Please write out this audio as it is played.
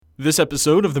This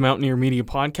episode of the Mountaineer Media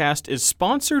Podcast is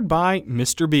sponsored by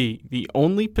Mr. B, the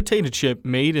only potato chip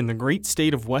made in the great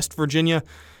state of West Virginia.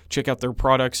 Check out their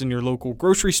products in your local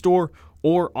grocery store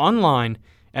or online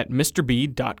at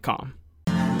mrb.com.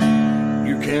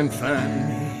 You can find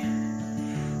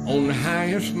me on the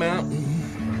highest mountain.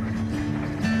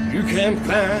 You can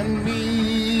find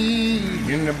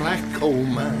me in the black coal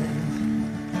mine.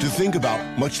 To think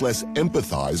about, much less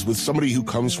empathize with somebody who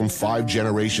comes from 5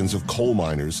 generations of coal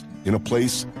miners in a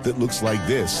place that looks like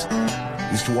this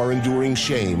is to our enduring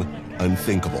shame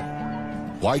unthinkable.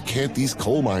 Why can't these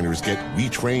coal miners get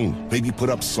retrained, maybe put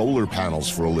up solar panels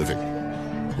for a living?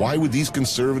 Why would these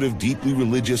conservative, deeply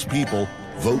religious people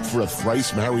vote for a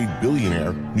thrice-married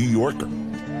billionaire New Yorker?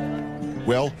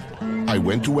 Well, I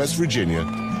went to West Virginia,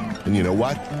 and you know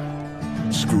what?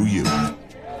 Screw you.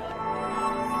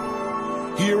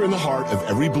 Here in the heart of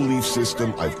every belief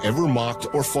system I've ever mocked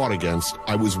or fought against,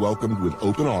 I was welcomed with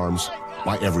open arms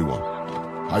by everyone.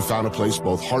 I found a place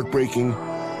both heartbreaking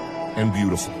and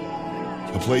beautiful.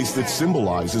 A place that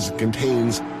symbolizes and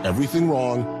contains everything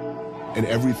wrong and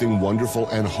everything wonderful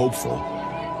and hopeful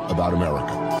about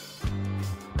America.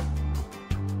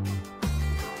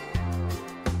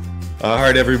 All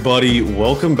right, everybody,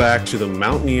 welcome back to the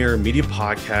Mountaineer Media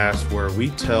Podcast, where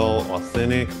we tell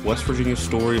authentic West Virginia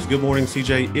stories. Good morning,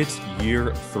 CJ. It's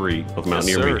year 3 of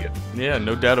Mountaineer Media. Yeah,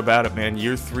 no doubt about it, man.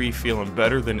 Year 3 feeling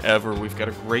better than ever. We've got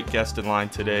a great guest in line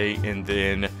today, and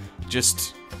then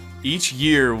just each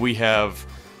year we have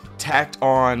tacked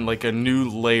on like a new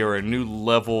layer, a new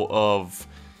level of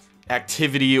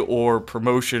activity or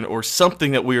promotion or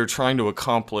something that we are trying to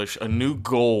accomplish, a new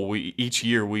goal. Each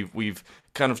year we've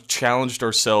kind of challenged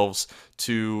ourselves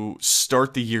to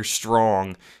start the year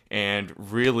strong and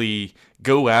really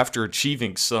go after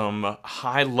achieving some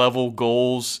high-level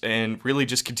goals and really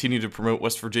just continue to promote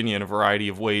West Virginia in a variety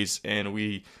of ways. And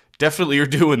we definitely are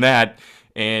doing that.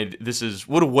 And this is,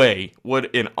 what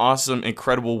an awesome,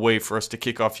 incredible way for us to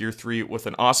kick off year 3 with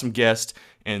an awesome guest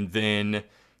and then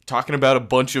talking about a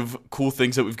bunch of cool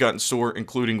things that we've got in store,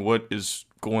 including what is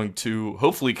going to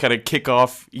hopefully kind of kick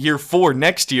off year 4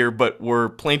 next year, but we're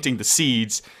planting the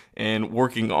seeds and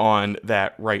working on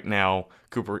that right now.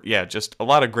 Cooper, yeah, just a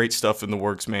lot of great stuff in the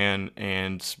works, man,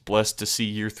 and blessed to see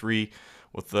year 3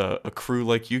 with a crew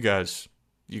like you guys.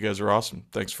 You guys are awesome.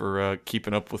 Thanks for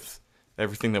keeping up with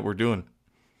everything that we're doing.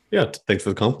 Yeah, thanks for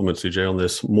the compliment, CJ, on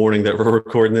this morning that we're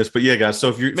recording this. But yeah, guys, so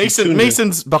if you're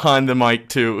Mason's behind the mic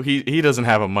too. He doesn't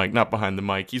have a mic, not behind the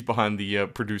mic. He's behind the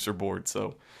producer board.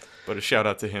 So, but a shout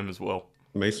out to him as well.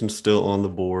 Mason's still on the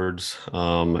boards.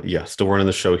 Still running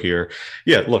the show here.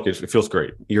 Yeah, look, it feels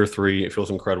great. Year 3, it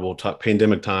feels incredible.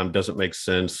 Pandemic time doesn't make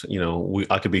sense. You know,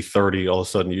 I could be 30 all of a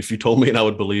sudden. If you told me, and I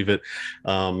would believe it.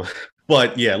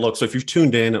 But yeah, look, so if you've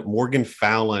tuned in, Morgan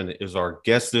Fallon is our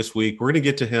guest this week. We're going to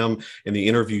get to him in the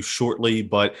interview shortly,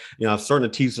 but I'm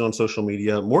starting to tease it on social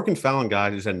media. Morgan Fallon,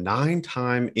 guys, is a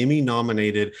 9-time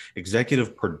Emmy-nominated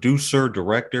executive producer,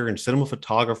 director, and cinema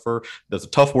photographer. That's a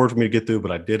tough word for me to get through,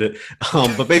 but I did it.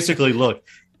 But basically, look,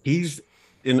 he's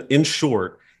in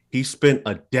short, he spent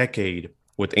a decade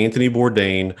with Anthony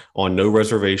Bourdain on No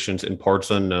Reservations and Parts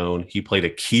Unknown. He played a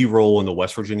key role in the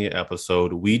West Virginia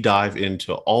episode. We dive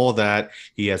into all of that.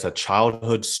 He has a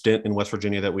childhood stint in West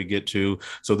Virginia that we get to.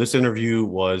 So this interview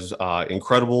was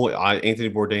incredible.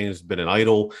 Anthony Bourdain has been an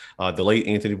idol. The late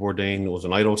Anthony Bourdain was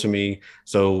an idol to me.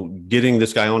 So getting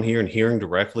this guy on here and hearing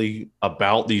directly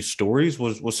about these stories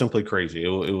was simply crazy.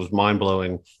 It was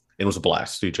mind-blowing. It was a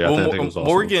blast, CJ. I think it was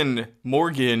awesome.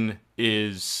 Morgan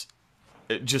is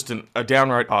just a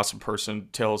downright awesome person.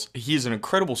 He's an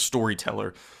incredible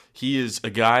storyteller. He is a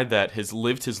guy that has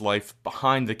lived his life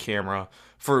behind the camera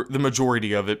for the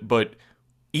majority of it, but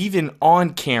even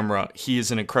on camera, he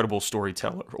is an incredible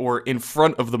storyteller. Or in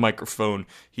front of the microphone,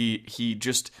 he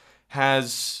just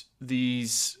has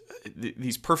these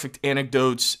perfect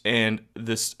anecdotes and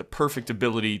this perfect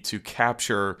ability to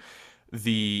capture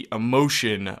the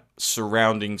emotion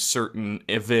surrounding certain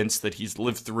events that he's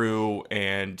lived through,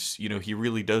 and he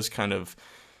really does kind of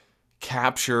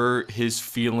capture his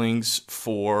feelings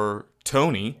for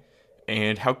Tony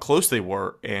and how close they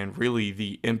were, and really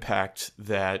the impact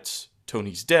that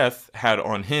Tony's death had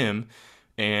on him,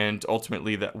 and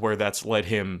ultimately where that's led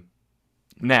him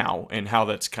now, and how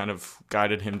that's kind of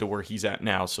guided him to where he's at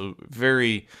now. So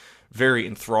very, very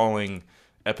enthralling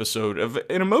episode, of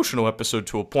an emotional episode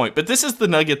to a point. But this is the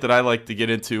nugget that I like to get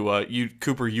into.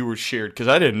 Cooper, you were shared, because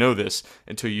I didn't know this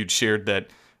until you'd shared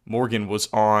that Morgan was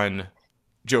on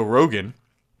Joe Rogan,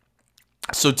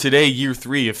 So today, year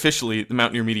 3, officially, the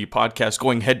Mountaineer Media Podcast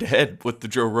going head to head with the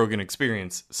Joe Rogan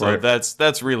Experience. So Right.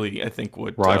 that's really, I think,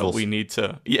 what Rivals. we need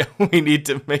to, we need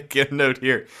to make a note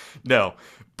here. No,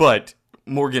 but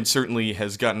Morgan certainly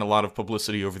has gotten a lot of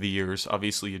publicity over the years.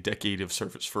 Obviously, a decade of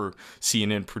service for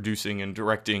CNN, producing and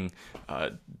directing.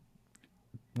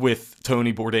 With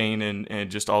Tony Bourdain and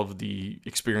just all of the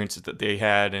experiences that they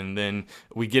had. And then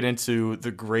we get into the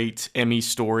great Emmy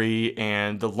story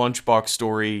and the Lunchbox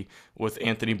story with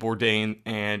Anthony Bourdain.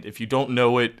 And if you don't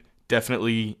know it,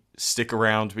 definitely stick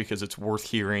around because it's worth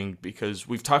hearing, because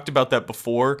we've talked about that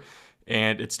before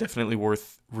and it's definitely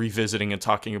worth revisiting and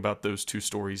talking about those two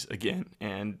stories again.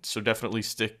 And so definitely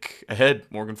stick ahead,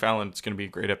 Morgan Fallon. It's going to be a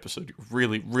great episode. You're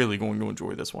really, really going to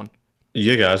enjoy this one.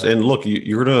 Yeah, guys, and look,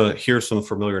 you're gonna hear some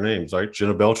familiar names, right?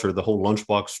 Jenna Belcher, the whole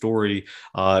Lunchbox story,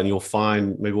 and you'll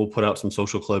find, maybe we'll put out some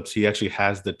social clips. He actually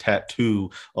has the tattoo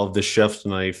of the chef's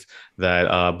knife that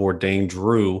Bourdain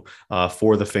drew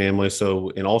for the family.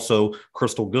 So, and also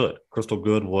Crystal Good. Crystal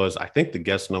Good was, I think, the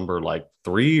guest number like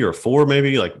 3 or 4,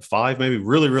 maybe like 5, maybe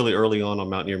really, really early on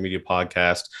Mountaineer Media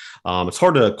Podcast. It's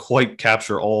hard to quite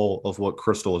capture all of what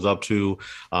Crystal is up to.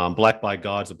 Black by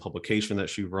God's a publication that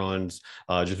she runs,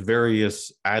 just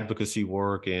various advocacy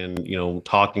work and,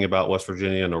 talking about West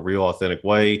Virginia in a real authentic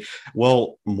way.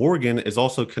 Well, Morgan is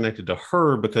also connected to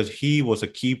her because he was a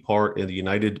key part in the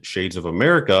United Shades of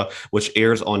America, which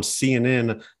airs on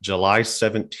CNN July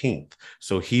 17th.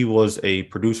 So he was a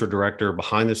producer director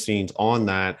behind the scenes on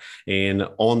that. And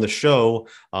on the show,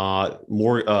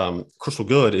 Crystal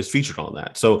Good is featured on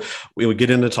that. So we would get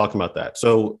into talking about that.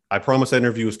 So I promise that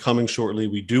interview is coming shortly.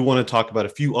 We do want to talk about a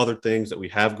few other things that we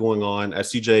have going on.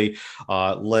 As CJ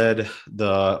led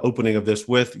the opening of this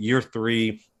with, year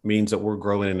 3 means that we're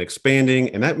growing and expanding.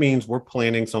 And that means we're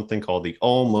planning something called the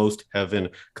Almost Heaven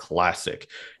Classic.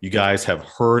 You guys have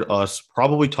heard us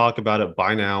probably talk about it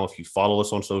by now. If you follow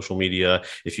us on social media,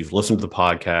 if you've listened to the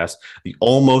podcast, the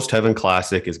Almost Heaven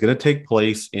Classic is going to take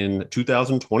place in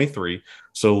 2023.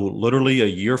 So literally a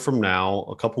year from now,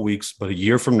 a couple weeks, but a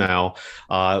year from now,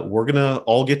 we're going to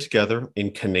all get together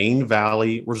in Canaan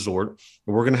Valley Resort.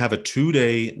 We're going to have a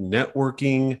 2-day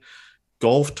networking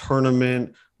golf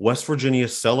tournament, West Virginia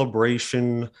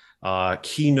celebration,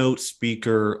 keynote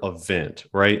speaker event,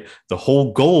 right? The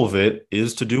whole goal of it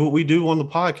is to do what we do on the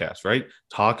podcast, right?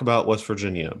 Talk about West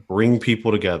Virginia, bring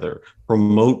people together,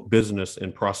 promote business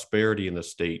and prosperity in the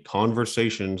state,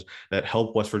 conversations that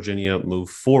help West Virginia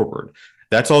move forward.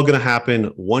 That's all going to happen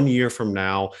 1 year from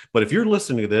now. But if you're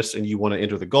listening to this and you want to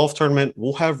enter the golf tournament,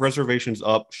 we'll have reservations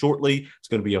up shortly. It's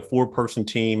going to be a 4-person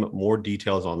team. More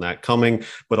details on that coming.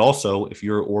 But also, if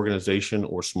you're an organization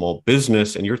or small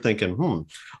business and you're thinking,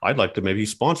 I'd like to maybe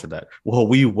sponsor that. Well,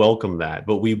 we welcome that.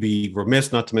 But we'd be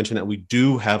remiss not to mention that we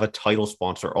do have a title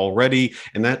sponsor already,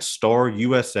 and that's Star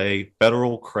USA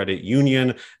Federal Credit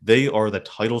Union. They are the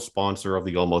title sponsor of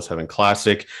the Almost Heaven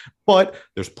Classic. But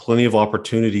there's plenty of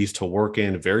opportunities to work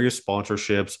in various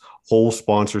sponsorships, whole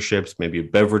sponsorships, maybe a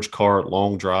beverage cart,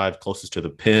 long drive closest to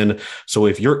the pin. So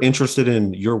if you're interested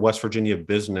in your West Virginia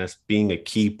business being a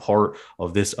key part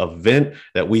of this event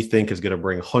that we think is going to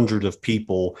bring hundreds of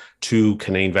people to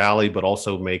Canaan Valley, but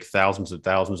also make thousands and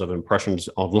thousands of impressions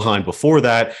online before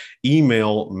that,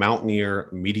 email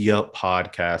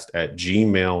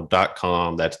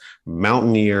mountaineermediapodcast@gmail.com. That's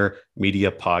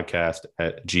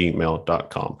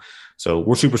mountaineermediapodcast@gmail.com. So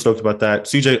we're super stoked about that.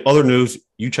 CJ, other news,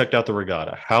 you checked out the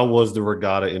regatta. How was the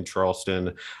regatta in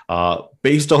Charleston?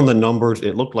 Based on the numbers,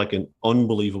 it looked like an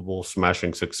unbelievable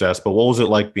smashing success, but what was it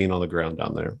like being on the ground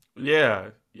down there? Yeah,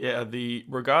 the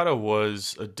regatta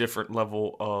was a different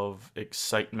level of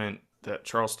excitement that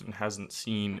Charleston hasn't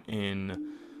seen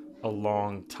in a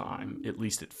long time. At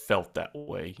least it felt that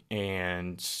way.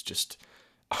 And just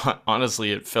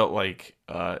honestly, it felt like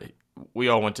we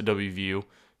all went to WVU.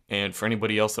 And for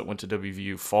anybody else that went to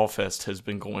WVU, Fall Fest has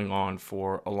been going on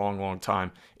for a long, long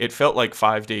time. It felt like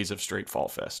 5 days of straight Fall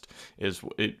Fest. It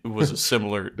was a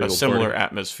similar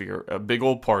atmosphere, a big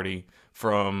old party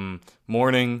from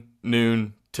morning,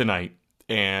 noon to night.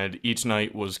 And each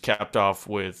night was capped off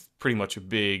with pretty much a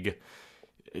big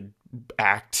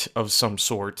act of some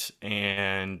sort.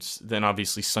 And then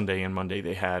obviously Sunday and Monday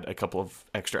they had a couple of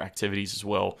extra activities as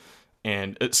well.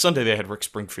 And Sunday they had Rick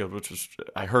Springfield, which was,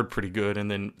 I heard, pretty good. And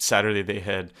then Saturday they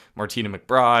had Martina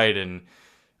McBride. And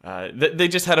they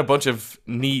just had a bunch of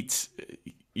neat,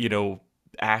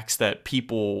 acts that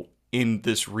people in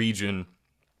this region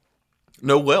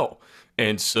know well.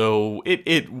 And so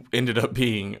it ended up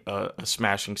being a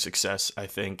smashing success, I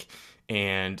think,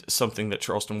 and something that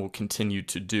Charleston will continue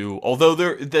to do. Although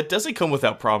that doesn't come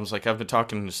without problems. Like, I've been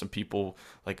talking to some people,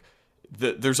 like,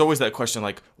 there's always that question,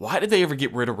 like, why did they ever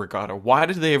get rid of Regatta? Why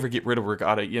did they ever get rid of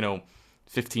Regatta,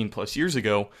 15 plus years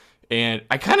ago? And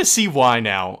I kind of see why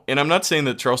now. And I'm not saying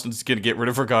that Charleston's going to get rid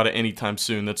of Regatta anytime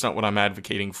soon. That's not what I'm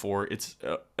advocating for. It's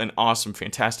an awesome,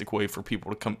 fantastic way for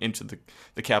people to come into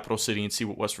the capital city and see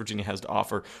what West Virginia has to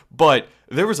offer. But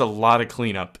there was a lot of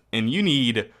cleanup, and you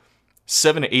need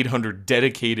 700 to 800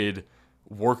 dedicated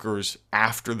workers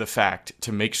after the fact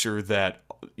to make sure that,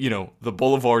 the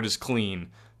boulevard is clean,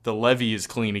 the levee is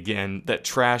clean again, that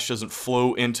trash doesn't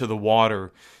flow into the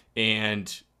water,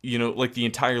 and like the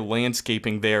entire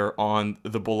landscaping there on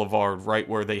the boulevard, right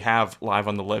where they have Live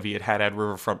on the Levee at Haddad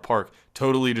Riverfront Park,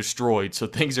 totally destroyed. So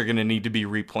things are going to need to be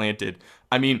replanted.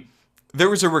 I mean,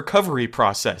 there was a recovery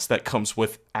process that comes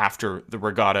with after the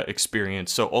Regatta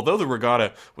experience. So although the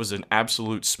Regatta was an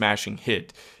absolute smashing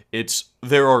hit,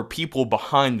 there are people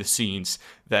behind the scenes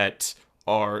that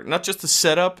are not just the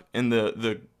setup and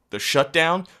the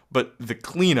shutdown, but the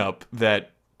cleanup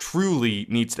that truly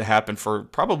needs to happen for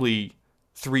probably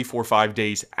 3, 4, 5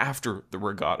 days after the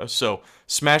Regatta. So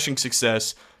smashing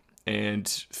success, and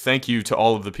thank you to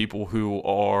all of the people who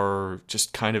are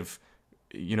just kind of,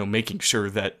 making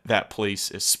sure that that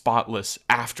place is spotless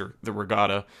after the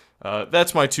Regatta.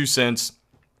 That's my 2 cents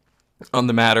on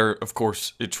the matter. Of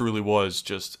course, it truly was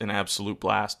just an absolute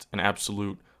blast, an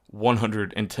absolute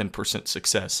 110%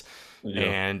 success. Yeah.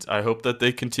 And I hope that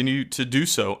they continue to do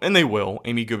so, and they will.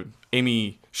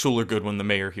 Amy Schuler Goodwin, the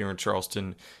mayor here in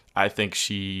Charleston, I think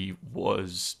she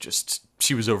was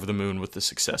over the moon with the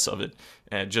success of it,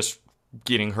 and just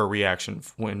getting her reaction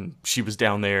when she was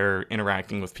down there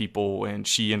interacting with people, and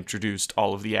she introduced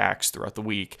all of the acts throughout the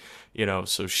week,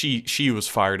 so she was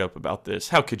fired up about this.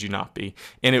 How could you not be?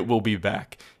 And it will be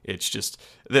back. It's just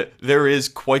that there is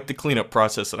quite the cleanup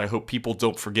process that I hope people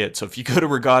don't forget. So if you go to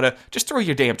Regatta, just throw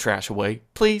your damn trash away.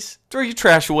 Please, throw your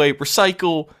trash away,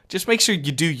 recycle. Just make sure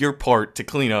you do your part to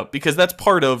clean up, because that's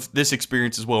part of this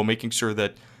experience as well, making sure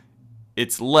that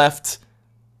it's left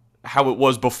how it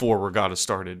was before Regatta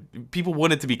started. People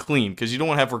want it to be clean, because you don't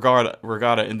want to have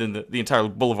Regatta and then the entire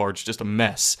boulevard's just a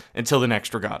mess until the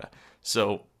next Regatta.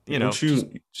 So,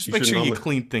 just make sure you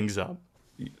clean things up.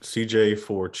 CJ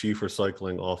for Chief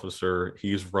Recycling Officer.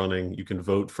 He's running. You can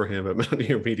vote for him at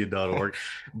mountaineermedia.org.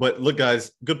 But look,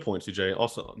 guys, good point, CJ.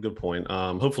 Also, good point.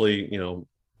 Hopefully,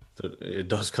 it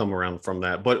does come around from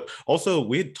that. But also,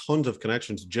 we had tons of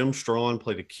connections. Jim Strawn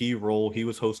played a key role. He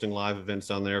was hosting live events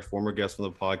down there, former guest on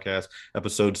the podcast,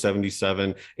 episode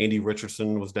 77. Andy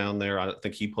Richardson was down there. I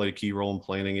think he played a key role in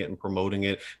planning it and promoting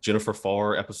it. Jennifer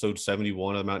Farr, episode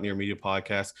 71 of the Mountaineer Media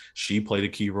podcast, she played a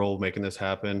key role making this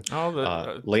happen.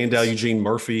 Landau Eugene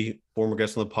Murphy, former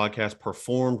guest on the podcast,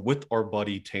 performed with our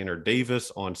buddy Tanner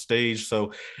Davis on stage.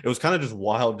 So it was kind of just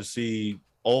wild to see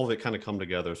all of it kind of come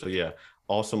together. So yeah,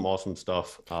 awesome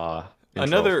stuff.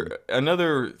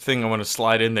 Another thing I want to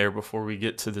slide in there before we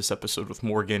get to this episode with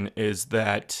Morgan is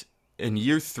that in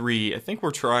year 3, I think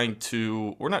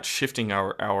we're not shifting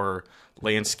our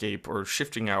landscape or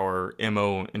shifting our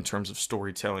MO in terms of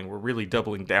storytelling. We're really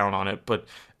doubling down on it, but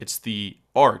it's the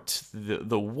art,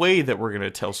 the way that we're going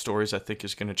to tell stories, I think,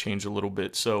 is going to change a little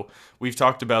bit. So we've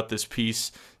talked about this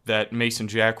piece that Mason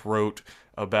Jack wrote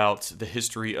about the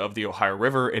history of the Ohio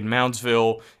River in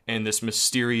Moundsville and this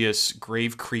mysterious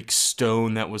Grave Creek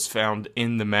stone that was found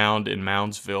in the mound in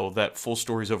Moundsville. That full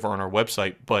story is over on our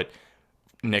website. But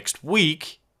next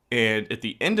week and at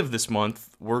the end of this month,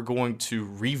 we're going to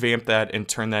revamp that and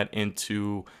turn that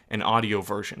into an audio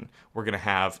version. We're going to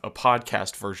have a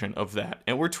podcast version of that.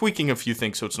 And we're tweaking a few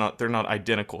things so they're not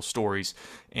identical stories.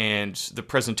 And the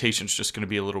presentation's just going to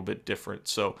be a little bit different.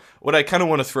 So what I kind of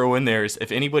want to throw in there is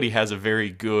if anybody has a very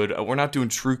good, we're not doing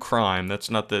true crime. That's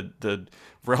not the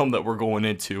realm that we're going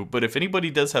into. But if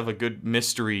anybody does have a good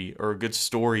mystery or a good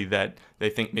story that they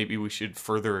think maybe we should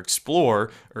further explore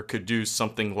or could do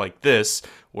something like this,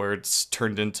 where it's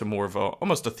turned into more of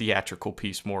almost a theatrical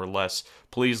piece, more or less,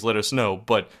 please let us know.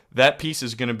 But that piece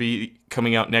is going to be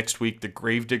coming out next week. The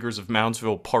Gravediggers of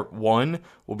Moundsville Part 1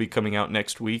 will be coming out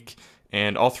next week.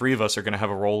 And all 3 of us are going to have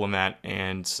a role in that.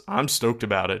 And I'm stoked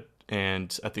about it.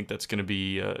 And I think that's going to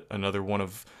be another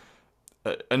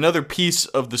piece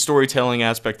of the storytelling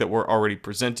aspect that we're already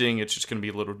presenting. It's just going to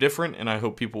be a little different. And I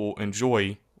hope people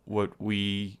enjoy what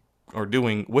we are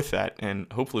doing with that. And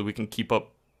hopefully we can keep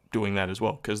up doing that as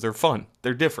well, because they're fun.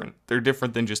 They're different. They're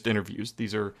different than just interviews.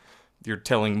 You're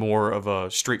telling more of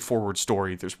a straightforward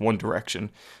story. There's one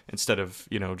direction instead of,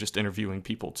 just interviewing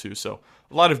people too. So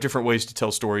a lot of different ways to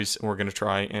tell stories, and we're going to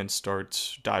try and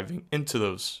start diving into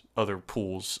those other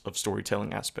pools of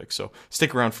storytelling aspects. So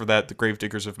stick around for that. The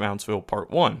Gravediggers of Moundsville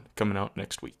Part 1 coming out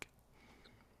next week.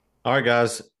 All right,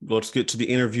 guys, let's get to the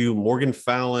interview. Morgan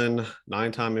Fallon,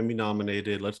 9-time Emmy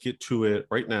nominated. Let's get to it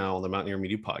right now on the Mountaineer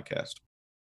Media Podcast.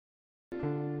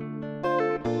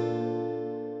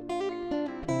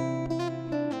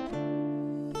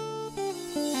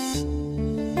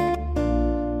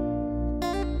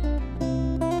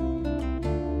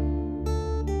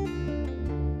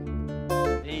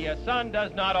 The sun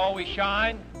does not always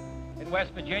shine in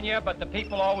West Virginia, but the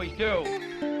people always do.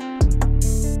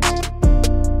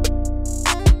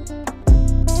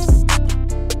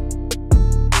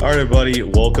 All right, everybody,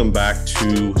 welcome back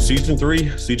to season 3.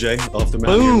 CJ off the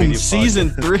Mountaineer Media Boom,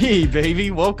 season Podcast. 3, baby.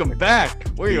 Welcome back.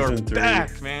 We are Season 3.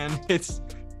 back, man. It's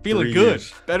feeling 3 good.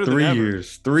 years. Better than 3 ever.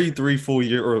 years. Three full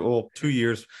year, or well, 2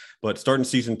 years, but starting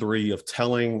season 3 of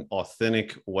telling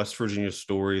authentic West Virginia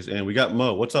stories. And we got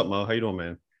Mo. What's up, Mo? How you doing,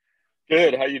 man?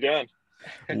 Good. How you doing?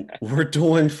 We're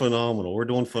doing phenomenal.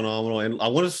 And I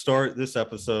want to start this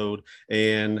episode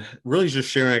and really just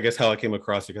sharing, I guess, how I came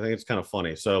across it. I think it's kind of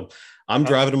funny. So I'm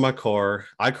driving in my car.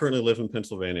 I currently live in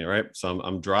Pennsylvania, right? So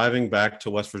I'm driving back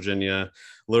to West Virginia.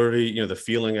 Literally, the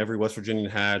feeling every West Virginian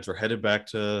has. We're headed back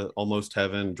to almost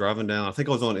heaven, driving down. I think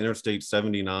I was on Interstate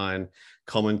 79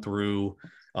 coming through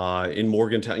in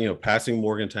Morgantown, passing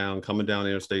Morgantown, coming down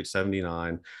Interstate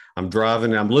 79. I'm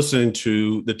driving and I'm listening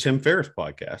to the Tim Ferriss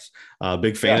podcast.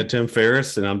 Big fan of Tim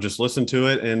Ferriss, and I'm just listening to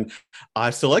it. And I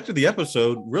selected the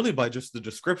episode really by just the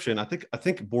description. I think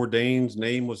Bourdain's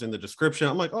name was in the description.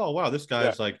 I'm like, oh wow, this guy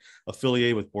is like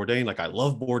affiliated with Bourdain. Like I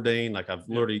love Bourdain. Like I've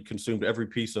literally consumed every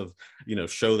piece of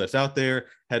show that's out there.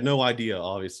 Had no idea,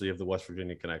 obviously, of the West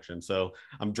Virginia connection. So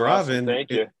I'm driving. Awesome.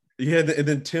 Thank you. Yeah, and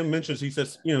then Tim mentions, he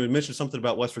says, he mentioned something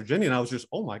about West Virginia, and I was just,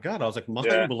 oh my God, I was like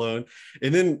mind blown.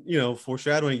 And then,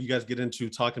 foreshadowing, you guys get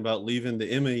into talking about leaving the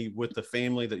Emmy with the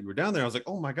family that you were down there. I was like,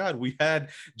 oh my God, we had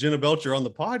Jenna Belcher on the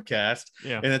podcast.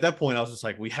 Yeah. And at that point, I was just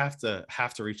like, we have to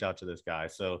reach out to this guy.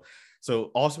 So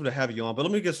awesome to have you on. But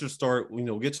let me just start,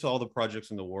 we'll get to all the projects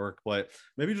and the work, but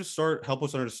maybe just help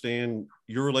us understand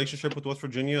your relationship with West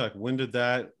Virginia. Like, when did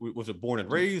was it born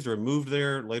and raised, or moved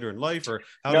there later in life, or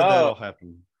how did that all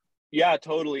happen? Yeah,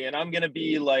 totally. And I'm going to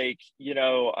be like,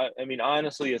 I mean,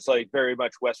 honestly, it's like very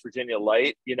much West Virginia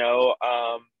light,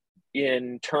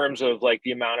 in terms of like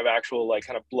the amount of actual like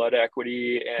kind of blood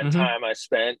equity and time I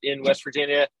spent in West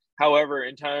Virginia. However,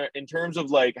 in terms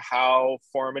of like how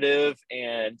formative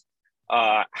and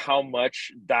how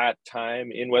much that time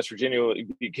in West Virginia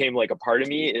became like a part of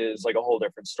me is like a whole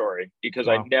different story, because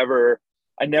I never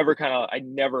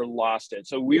lost it.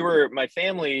 So my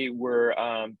family were,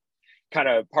 kind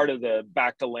of part of the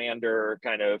back to lander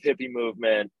kind of hippie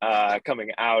movement coming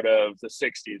out of the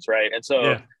 60s, right? And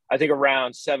so I think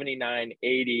around 79,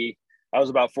 80, I was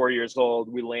about 4 years old.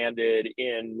 We landed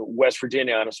in West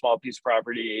Virginia on a small piece of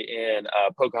property in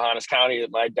Pocahontas County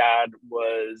that my dad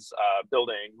was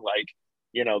building, like,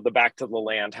 the back to the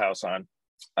land house on.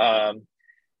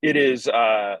 It is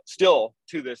still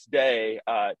to this day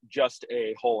just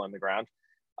a hole in the ground.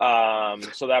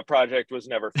 So that project was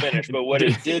never finished, but what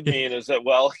it did mean is that,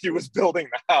 he was building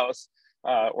the house,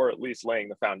 or at least laying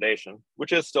the foundation,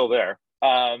 which is still there.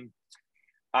 I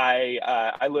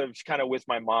lived kind of with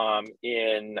my mom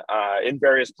in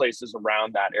various places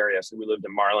around that area. So we lived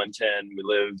in Marlinton. We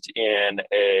lived in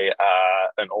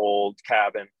an old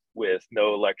cabin with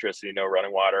no electricity, no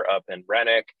running water up in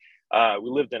Rennick. We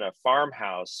lived in a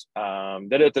farmhouse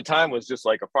that at the time was just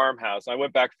like a farmhouse. I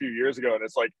went back a few years ago, and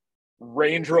it's like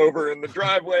Range Rover in the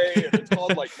driveway, and it's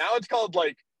called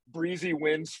like Breezy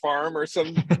Winds Farm or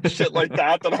some shit like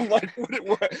that. That I'm like,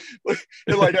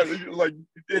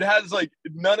 it has like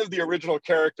none of the original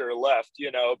character left,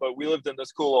 but we lived in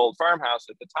this cool old farmhouse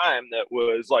at the time that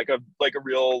was like a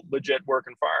real legit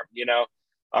working farm,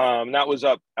 that was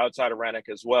up outside of Rennick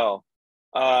as well.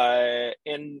 And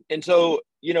so,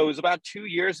 it was about 2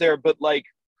 years there, but like,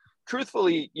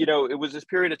 truthfully, it was this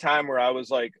period of time where I was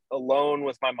like alone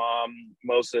with my mom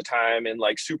most of the time, in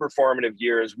like super formative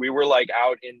years. We were like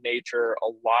out in nature a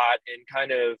lot and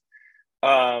kind of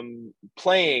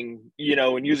playing,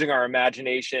 and using our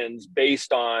imaginations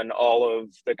based on all of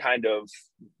the kind of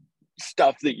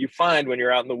stuff that you find when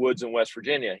you're out in the woods in West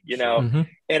Virginia,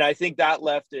 and I think that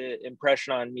left an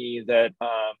impression on me that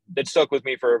that stuck with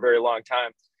me for a very long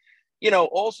time.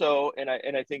 Also, and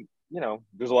I think,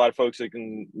 there's a lot of folks that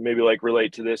can maybe like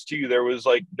relate to this too. There was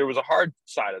a hard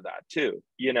side of that too.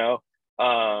 We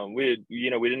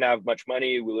didn't have much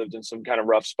money. We lived in some kind of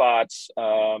rough spots.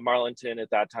 Marlinton at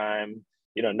that time,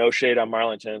 no shade on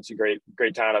Marlinton. It's a great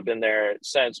town. I've been there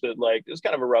since, but like, it was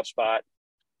kind of a rough spot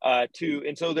too.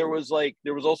 And so there was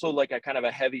also like a kind of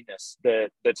a heaviness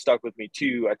that stuck with me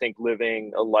too. I think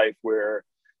living a life where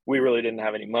we really didn't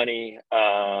have any money.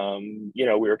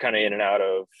 We were kind of in and out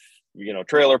of,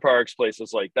 trailer parks,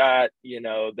 places like that,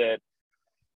 that,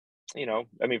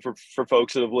 I mean, for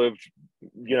folks that have lived,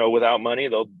 without money,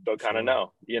 they'll kind of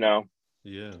know,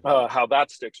 how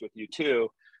that sticks with you too.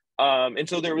 And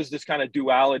so there was this kind of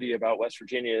duality about West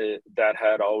Virginia that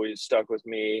had always stuck with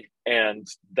me. And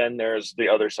then there's the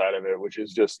other side of it, which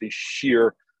is just the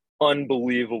sheer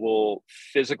unbelievable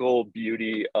physical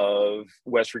beauty of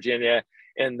West Virginia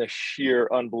and the sheer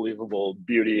unbelievable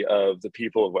beauty of the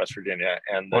people of West Virginia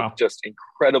and the just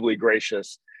incredibly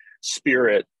gracious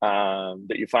spirit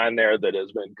that you find there that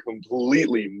has been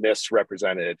completely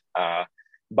misrepresented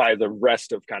by the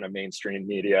rest of kind of mainstream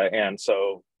media. And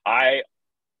so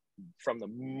from the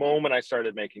moment I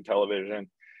started making television, it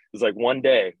was like, one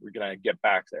day we're going to get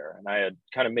back there. And I had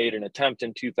kind of made an attempt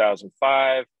in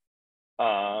 2005.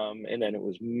 And then it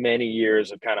was many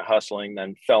years of kind of hustling,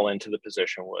 then fell into the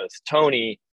position with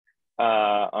Tony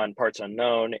on Parts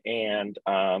Unknown. And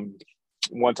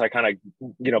once I kind of,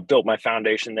 built my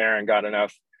foundation there and got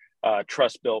enough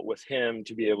trust built with him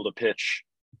to be able to pitch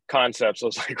concepts, I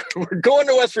was like, we're going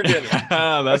to West Virginia.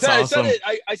 That's awesome.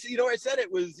 I said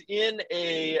it was in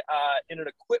an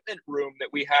equipment room that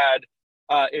we had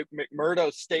at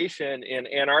McMurdo Station in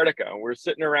Antarctica. And we're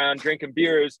sitting around drinking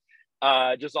beers,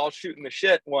 just all shooting the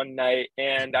shit one night.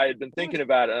 And I had been thinking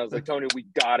about it. And I was like, Tony, we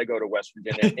got to go to West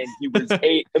Virginia. And he was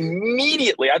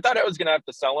immediately, I thought I was going to have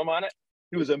to sell him on it.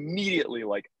 He was immediately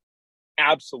like,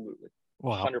 absolutely,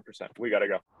 100%, we got to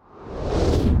go.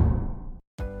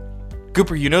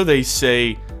 Gooper, they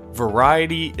say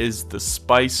variety is the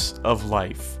spice of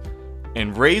life.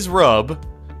 And Ray's Rub,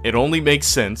 it only makes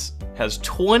sense, has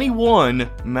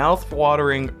 21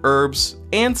 mouth-watering herbs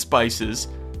and spices.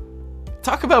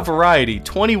 Talk about variety.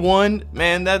 21,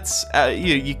 man, that's,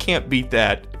 you can't beat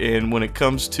that. And when it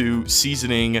comes to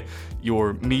seasoning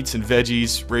your meats and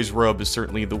veggies, Ray's Rub is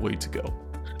certainly the way to go.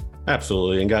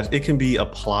 Absolutely. And guys, it can be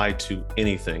applied to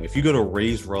anything. If you go to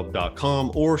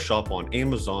raysrub.com or shop on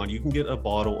Amazon, you can get a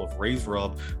bottle of Ray's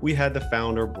Rub. We had the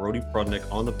founder, Brody Prudnick,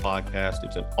 on the podcast.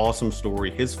 It's an awesome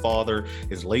story. His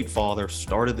late father,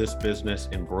 started this business,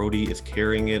 and Brody is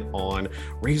carrying it on.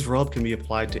 Ray's Rub can be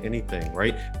applied to anything,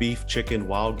 right? Beef, chicken,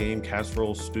 wild game,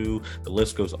 casserole, stew, the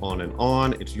list goes on and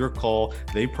on. It's your call.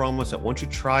 They promise that once you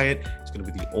try it, it's going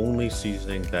to be the only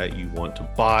seasoning that you want to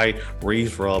buy.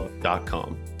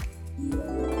 raysrub.com.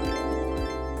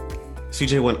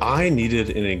 CJ, when I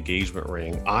needed an engagement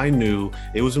ring, I knew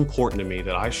it was important to me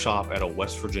that I shop at a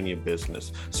West Virginia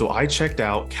business. So I checked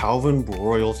out Calvin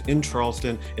Broyles in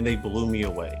Charleston, and they blew me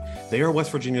away. They are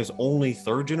West Virginia's only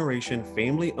third-generation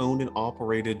family-owned and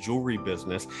operated jewelry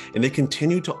business, and they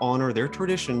continue to honor their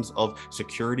traditions of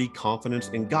security, confidence,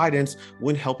 and guidance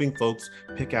when helping folks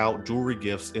pick out jewelry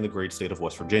gifts in the great state of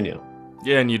West Virginia.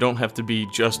 Yeah, and you don't have to be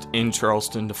just in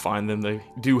Charleston to find them. They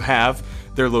do have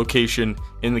their location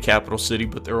in the capital city,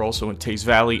 but they're also in Teays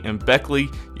Valley and Beckley.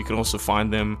 You can also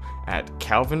find them at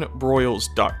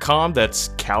calvinbroyles.com. That's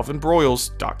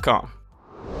calvinbroyles.com.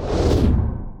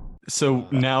 So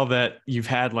now that you've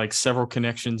had like several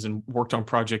connections and worked on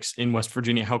projects in West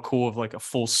Virginia, how cool of like a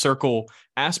full circle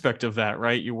aspect of that,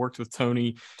 right? You worked with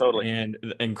Tony, totally, and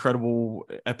the incredible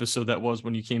episode that was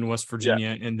when you came to West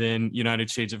Virginia, and then United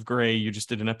Shades of Grey. You just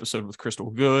did an episode with Crystal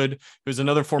Good, who's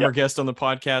another former guest on the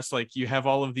podcast. Like you have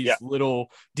all of these little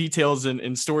details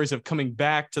and stories of coming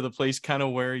back to the place kind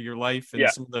of where your life and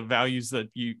some of the values that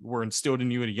you were instilled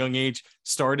in you at a young age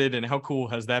started. And how cool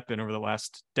has that been over the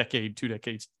last decade, 2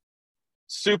 decades?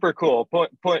 Super cool.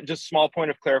 Just small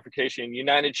point of clarification.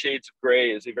 United Shades of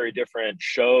Grey is a very different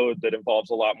show that involves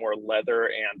a lot more leather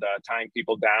and tying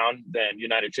people down than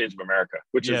United Shades of America,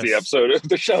 which is the episode of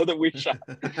the show that we shot.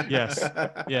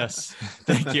 Yes.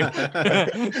 Thank you.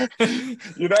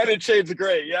 United Shades of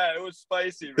Grey. Yeah, it was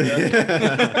spicy, man.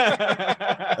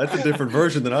 That's a different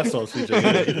version than I saw,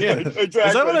 CJ. Exactly.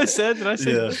 Is that what I said? Did I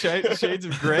say Shades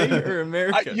of Grey or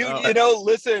America?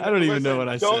 Listen. I don't even know what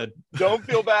I said. Don't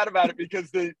feel bad about it because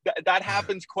that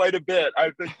happens quite a bit. I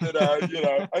think that I think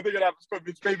it happens.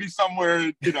 It's maybe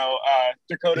somewhere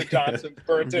Dakota Johnson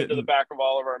burnt into the back of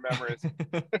all of our memories.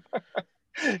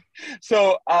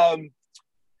 So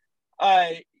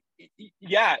it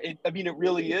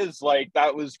really is like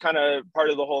that was kind of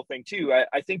part of the whole thing too.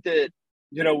 I think that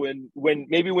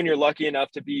when you're lucky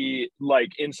enough to be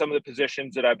like in some of the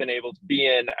positions that I've been able to be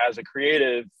in as a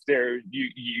creative, there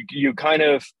you kind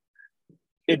of,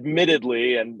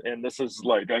 admittedly, and this is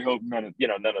like, I hope none of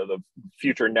the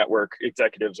future network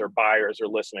executives or buyers are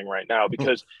listening right now,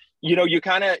 because you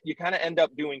kind of end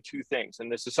up doing two things, and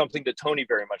this is something that Tony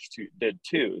very much did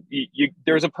too.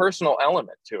 There's a personal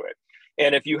element to it,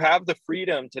 And if you have the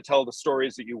freedom to tell the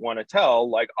stories that you want to tell,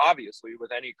 like obviously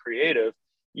with any creative,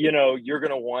 you know, you're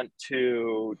going to want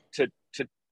to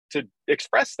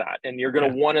express that, and you're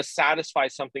going to want to satisfy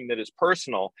something that is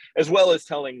personal, as well as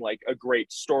telling like a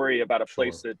great story about a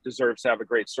place that deserves to have a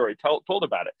great story told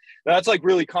about it. Now, that's like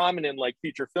really common in like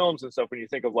feature films and stuff when you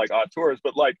think of like auteurs,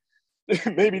 but like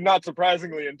maybe not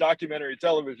surprisingly in documentary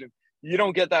television, you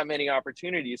don't get that many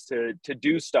opportunities to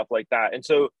do stuff like that. And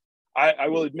so I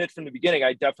will admit from the beginning,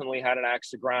 I definitely had an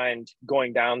axe to grind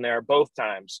going down there both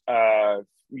times,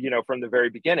 you know, from the very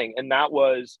beginning. And that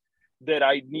was that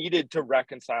I needed to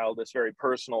reconcile this very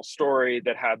personal story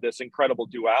that had this incredible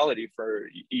duality for,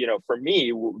 you know, for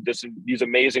me, these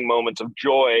amazing moments of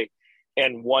joy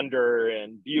and wonder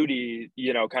and beauty,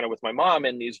 you know, kind of with my mom,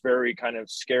 and these very kind of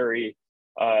scary,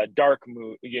 dark,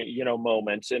 you know,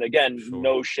 moments. And again,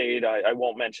 no shade. I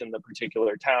won't mention the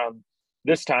particular town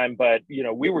this time, but, you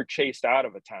know, we were chased out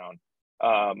of a town.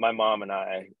 My mom and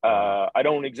I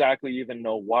don't exactly even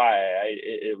know why.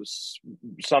 It was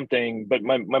something, but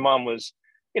my mom was,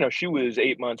 you know, she was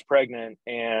 8 months pregnant,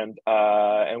 and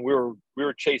we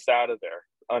were chased out of there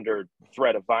under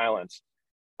threat of violence.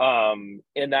 And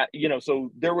that, you know,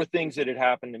 so there were things that had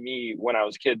happened to me when I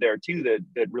was a kid there too,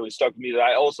 that really stuck with me, that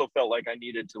I also felt like I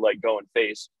needed to like go and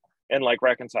face and like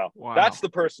reconcile. Wow. That's the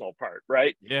personal part,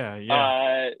 right?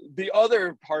 Yeah. The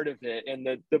other part of it, and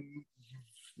the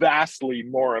vastly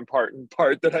more important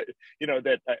part that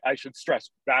I should stress,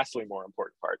 vastly more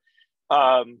important part,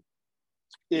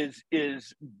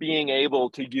 is being able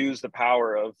to use the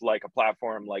power of like a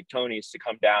platform like Tony's to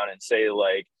come down and say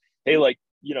like, hey, like,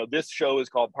 you know, this show is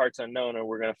called Parts Unknown and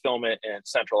we're going to film it in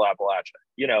Central Appalachia.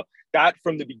 You know, that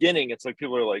from the beginning, it's like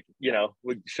people are like, you know,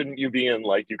 shouldn't you be in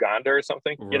like Uganda or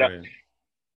something? Right. You know,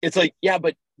 it's like, yeah,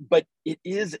 but it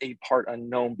is a part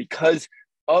unknown because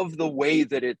of the way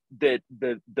that the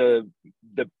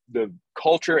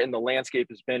culture and the landscape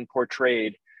has been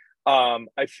portrayed.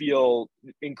 I feel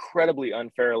incredibly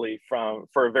unfairly for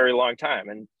a very long time.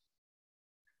 And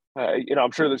you know,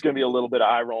 I'm sure there's going to be a little bit of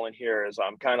eye rolling here as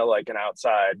I'm kind of like an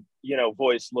outside, you know,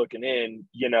 voice looking in,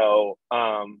 you know,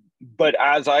 but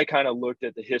as I kind of looked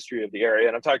at the history of the area,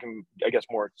 and I'm talking, I guess,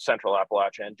 more Central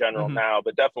Appalachia in general now,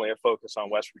 but definitely a focus on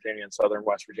West Virginia and Southern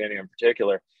West Virginia in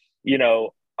particular, you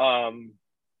know,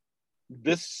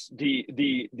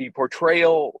 the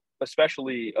portrayal,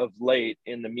 especially of late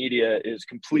in the media, is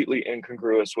completely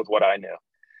incongruous with what I knew,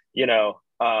 you know,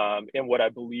 and what I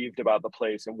believed about the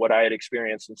place and what I had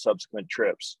experienced in subsequent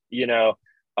trips, you know,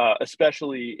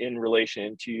 especially in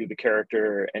relation to the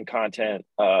character and content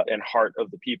and heart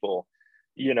of the people,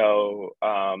 you know,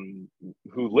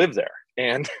 who live there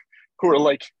and who are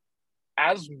like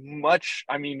as much,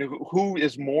 I mean, who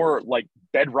is more like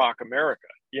bedrock America,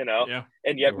 you know? Yeah.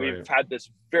 And yet we've had this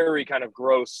very kind of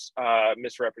gross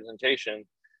misrepresentation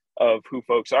of who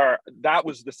folks are. That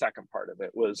was the second part of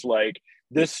it, was like,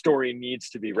 this story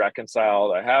needs to be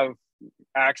reconciled. I have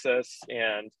access,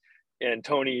 and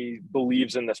Tony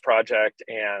believes in this project,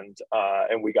 and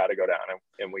we got to go down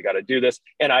and we got to do this.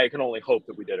 And I can only hope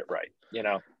that we did it right, you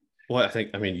know? Well,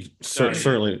 I mean,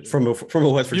 certainly from a West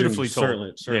Virginia, beautifully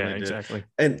certainly yeah, did. Exactly.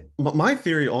 And my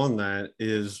theory on that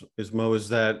is Mo, is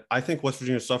that I think West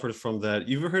Virginia suffers from that.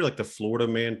 You've ever heard like the Florida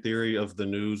man theory of the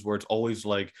news, where it's always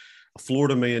like a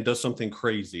Florida man does something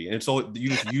crazy, and so you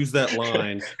just use that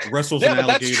line, wrestles an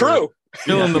alligator. That's true.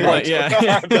 Fill in the blank,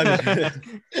 yeah.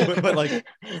 but like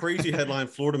crazy headline,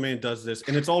 Florida man does this,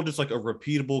 and it's all just like a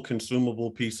repeatable,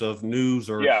 consumable piece of news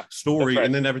or story,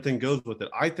 and then everything goes with it.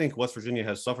 I think West Virginia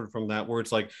has suffered from that, where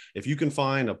it's like, if you can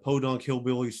find a podunk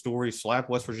hillbilly story, slap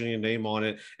West Virginia name on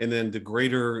it, and then the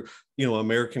greater, you know,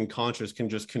 American conscious can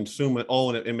just consume it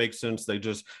all, and it makes sense.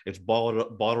 It's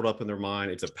bottled up in their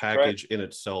mind. It's a package and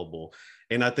it's sellable.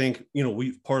 And I think, you know,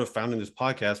 part of founding this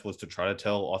podcast was to try to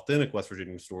tell authentic West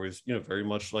Virginian stories, you know, very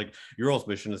much like your all's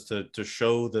mission is to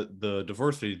show the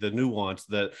diversity, the nuance,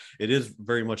 that it is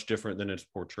very much different than it's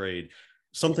portrayed.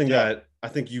 Something that I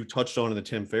think you touched on in the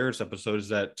Tim Ferriss episode is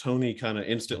that Tony kind of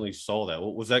instantly saw that.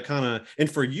 What was that kind of,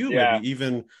 and for you, maybe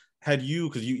even had you,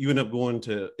 because you end up going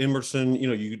to Emerson, you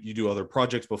know, you do other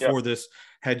projects before this.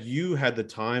 Had you had the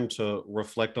time to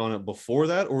reflect on it before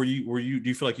that, or do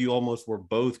you feel like you almost were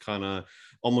both kind of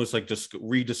almost like just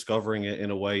rediscovering it in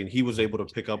a way, and he was able to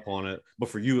pick up on it, but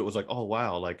for you it was like, oh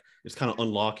wow, like it's kind of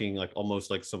unlocking like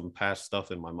almost like some past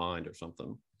stuff in my mind or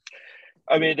something?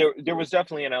 I mean, there was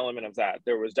definitely an element of that.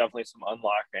 There was definitely some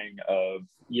unlocking of,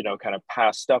 you know, kind of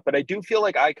past stuff. But I do feel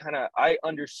like I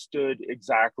understood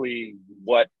exactly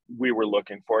what we were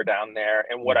looking for down there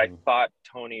and what I thought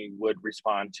Tony would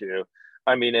respond to.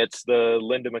 I mean, it's the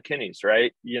Linda McKinney's,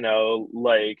 right? You know,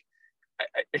 like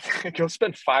go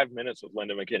spend 5 minutes with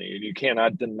Linda McKinney, and you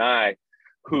cannot deny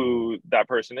who that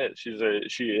person is. She is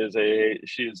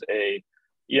a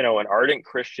an ardent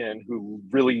Christian who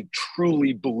really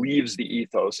truly believes the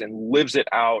ethos and lives it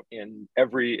out in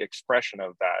every expression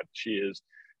of that. She is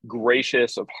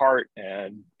gracious of heart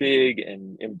and big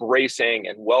and embracing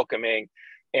and welcoming,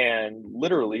 and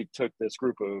literally took this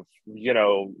group of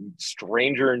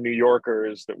stranger New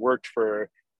Yorkers that worked for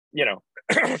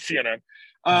CNN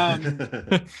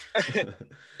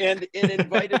and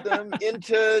invited them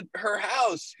into her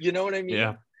house, you know what I mean?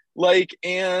 Yeah. Like,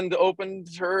 and opened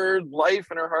her life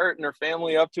and her heart and her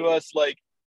family up to us, like,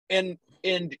 and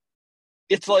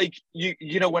it's like,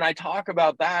 when I talk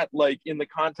about that, like in the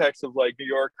context of like New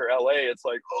York or LA, it's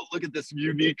like, oh, look at this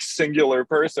unique singular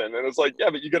person. And it's like, yeah,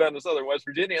 but you go down to Southern West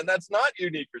Virginia and that's not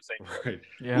unique or singular. Right.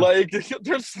 Yeah. Like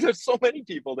there's so many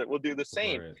people that will do the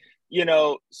same, Right.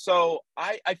 So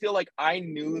I feel like I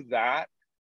knew that.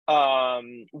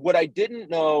 What I didn't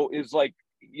know is like,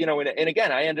 and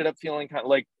again, I ended up feeling kind of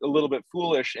like a little bit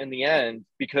foolish in the end,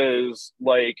 because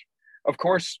like, of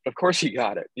course he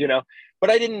got it, but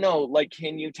I didn't know, like,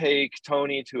 can you take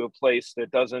Tony to a place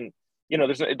that doesn't,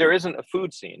 there isn't a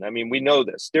food scene. I mean, we know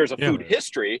this. There's a food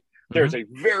history. There's a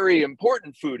very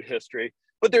important food history,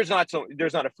 but there's not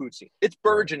a food scene. It's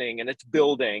burgeoning and it's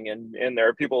building. And there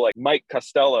are people like Mike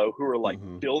Costello who are like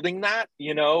building that,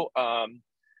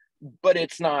 but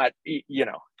it's not,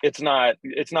 it's not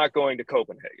going to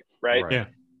Copenhagen. Right. Yeah.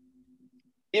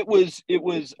 It was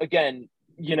again,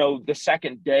 the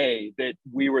second day that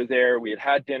we were there, we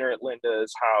had dinner at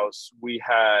Linda's house. We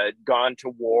had gone to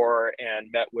war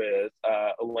and met with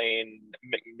Elaine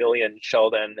McMillan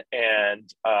Sheldon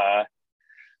and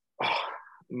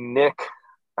Nick.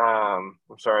 I'm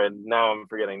sorry, now I'm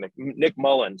forgetting Nick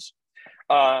Mullins.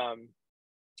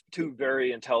 Two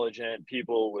very intelligent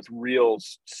people with real,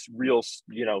 serious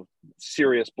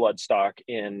bloodstock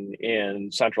in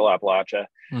Central Appalachia,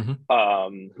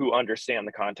 who understand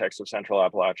the context of Central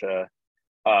Appalachia,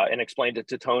 and explained it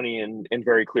to Tony in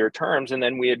very clear terms. And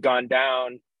then we had gone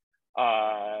down,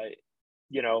 in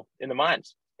the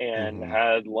mines and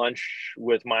had lunch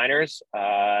with miners,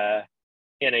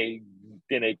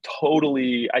 in a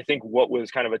totally, I think what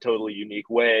was kind of a totally unique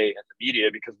way in the media,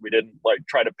 because we didn't like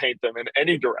try to paint them in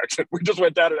any direction. We just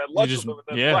went down and had lunch with them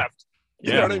and then left.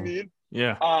 You know what I mean?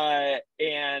 Yeah.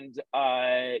 And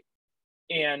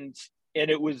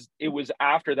it was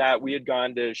after that we had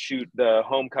gone to shoot the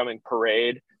homecoming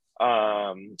parade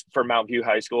for Mount View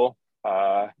High School.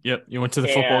 Yep. You went to the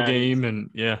football game and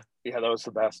yeah, that was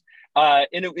the best. And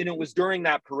it was during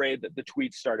that parade that the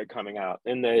tweets started coming out,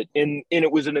 and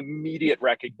it was an immediate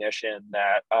recognition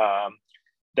that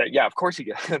yeah, of course he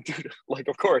gets dude, like,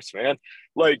 of course, man,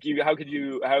 like how could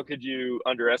you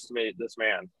underestimate this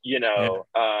man, and I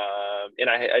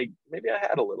maybe I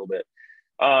had a little bit,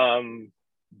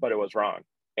 but it was wrong.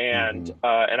 And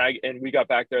we got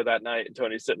back there that night, and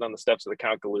Tony's sitting on the steps of the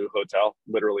Count Galoo Hotel,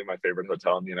 literally my favorite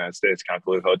hotel in the United States, Count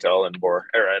Galoo Hotel in Welsh.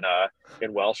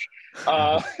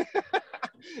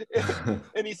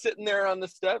 And he's sitting there on the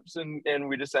steps, and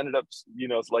we just ended up,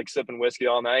 like sipping whiskey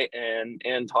all night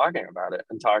and talking about it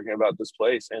and talking about this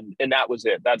place. And that was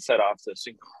it. That set off this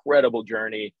incredible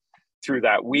journey through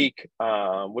that week,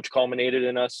 which culminated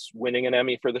in us winning an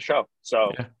Emmy for the show.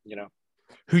 So,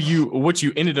 what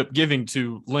you ended up giving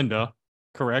to Linda,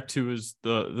 correct? Who is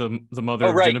the mother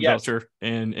of Jenna Belcher,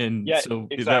 and so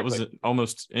exactly. That was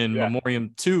almost in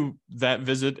memoriam to that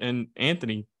visit and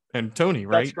Anthony and Tony,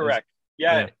 right? That's correct.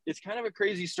 Yeah, it's kind of a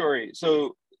crazy story.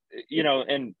 So,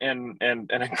 and an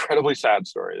incredibly sad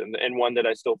story, and one that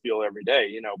I still feel every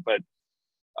day, but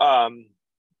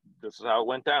this is how it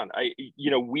went down.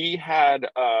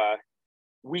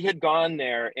 We had gone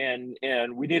there and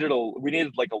we needed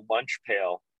like a lunch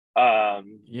pail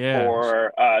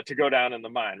or to go down in the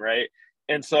mine, right?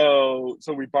 And so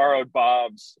we borrowed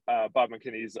Bob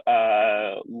McKinney's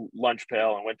lunch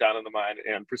pail and went down in the mine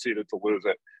and proceeded to lose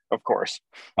it, of course.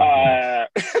 And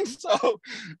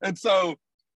so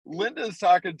Linda's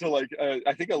talking to like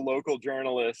I think a local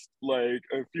journalist like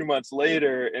a few months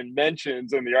later, and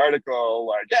mentions in the article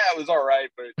like, yeah, it was all right,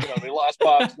 but they lost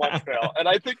Bob's lunch pail. And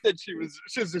I think that she was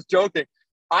just joking.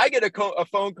 I get a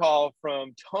phone call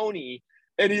from Tony,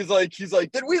 and he's like,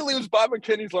 did we lose Bob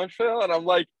McKinney's lunch pail? And I'm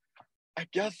like, I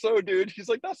guess so, dude. He's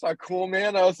like, that's not cool,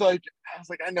 man. I was like,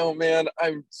 I know, man.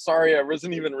 I'm sorry. I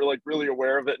wasn't even really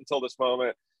aware of it until this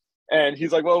moment. And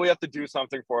he's like, well, we have to do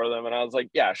something for them. And I was like,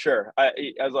 yeah, sure.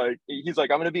 He's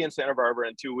like, I'm going to be in Santa Barbara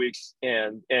in 2 weeks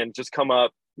and just come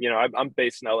up. I'm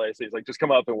based in LA. So he's like, just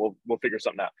come up and we'll figure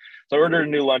something out. So I ordered a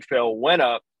new lunch pail, went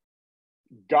up,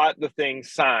 got the thing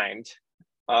signed,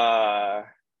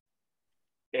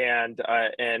 and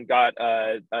got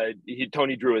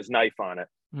Tony drew his knife on it.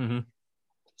 Mm-hmm.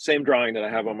 Same drawing that I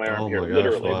have on my arm Oh here. my gosh,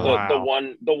 Literally, wow.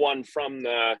 the one from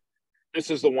the. This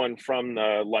is the one from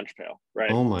the lunch pail,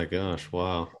 right? Oh my gosh,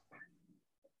 wow.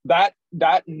 That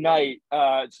night,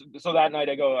 so that night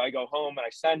I go home and I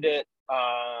send it.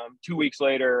 2 weeks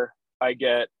later, I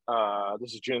get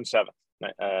this is June 7th,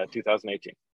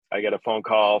 2018. I get a phone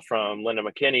call from Linda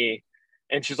McKinney,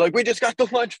 and she's like, "We just got the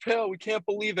lunch pail. We can't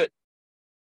believe it."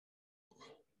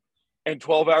 And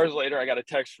 12 hours later, I got a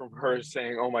text from her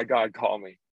saying, "Oh my God, call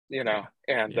me," and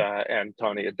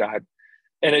Tony had died.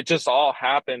 And it just all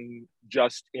happened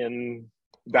just in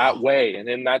that way and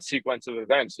in that sequence of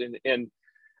events. And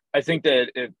I think that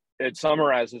it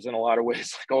summarizes in a lot of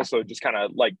ways, like also just kind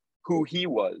of like who he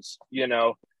was,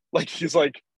 like he's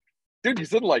like, dude,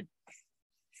 he's in like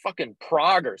fucking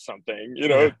Prague or something,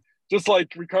 just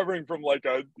like recovering from like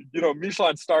a,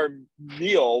 Michelin star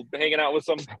meal, hanging out with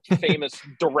some famous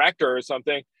director or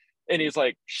something. And he's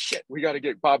like, shit, we got to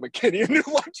get Bob McKinney a new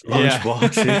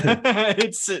lunchbox. Yeah.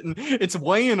 It's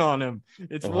weighing on him.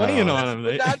 It's weighing on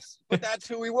him. But that's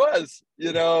who he was,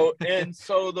 And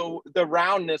so the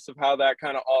roundness of how that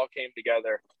kind of all came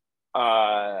together,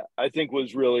 I think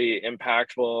was really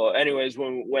impactful. Anyways,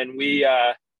 when we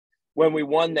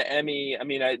won the Emmy, I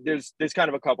mean, there's kind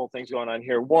of a couple things going on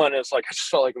here. One is like, I just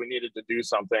felt like we needed to do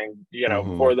something,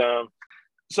 for them.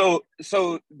 So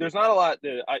there's not a lot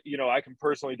that I can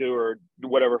personally do or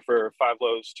whatever for Five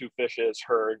Loaves, Two Fishes,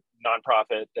 her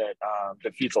nonprofit that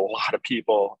feeds a lot of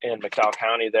people in McDowell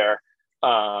County there.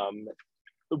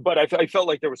 But I felt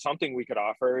like there was something we could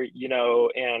offer,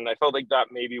 and I felt like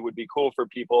that maybe would be cool for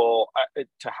people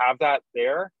to have that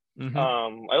there.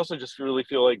 Mm-hmm. I also just really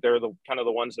feel like they're the kind of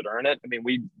the ones that earn it. I mean,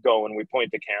 we go and we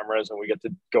point the cameras and we get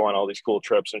to go on all these cool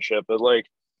trips and shit, but like,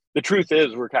 the truth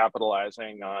is we're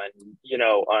capitalizing on,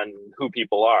 on who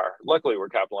people are. Luckily, we're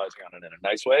capitalizing on it in a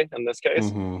nice way in this case,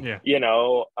 and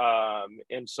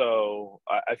so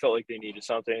I felt like they needed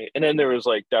something. And then there was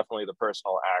like definitely the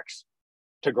personal acts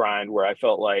to grind where I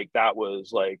felt like that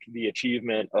was like the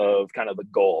achievement of kind of the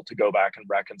goal to go back and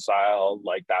reconcile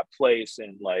like that place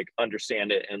and like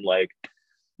understand it and like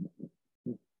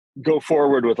go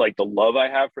forward with like the love I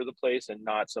have for the place and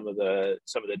not some of the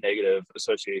negative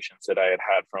associations that I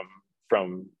had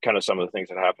from kind of some of the things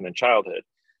that happened in childhood.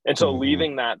 And so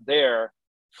leaving that there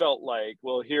felt like,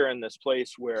 well, here in this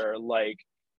place where like,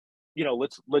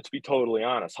 let's be totally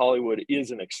honest, Hollywood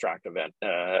is an extractive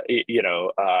enterprise,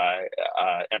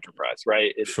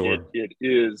 right? It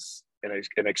is an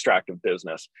extractive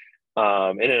business.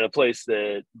 And in a place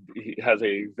that has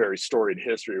a very storied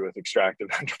history with extractive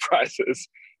enterprises,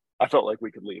 I felt like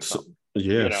we could leave something.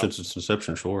 Since its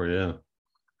inception, sure, yeah.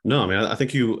 No, I mean, I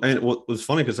think and what was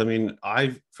funny, because I mean,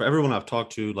 for everyone I've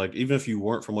talked to, like, even if you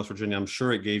weren't from West Virginia, I'm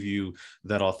sure it gave you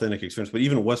that authentic experience. But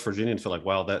even West Virginians feel like,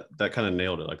 wow, that kind of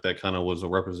nailed it. Like, that kind of was a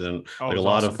represent. Like, a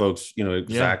lot of folks,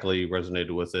 exactly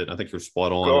resonated with it. I think you're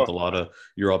spot on with a lot of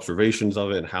your observations of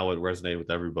it and how it resonated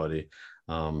with everybody.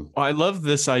 I love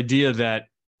this idea that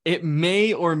it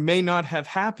may or may not have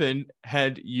happened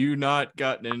had you not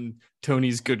gotten in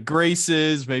Tony's good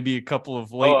graces, maybe a couple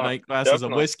of late night glasses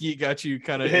of whiskey got you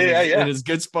kind of in his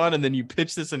good spot. And then you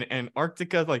pitch this in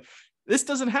Antarctica. Like, this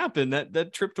doesn't happen.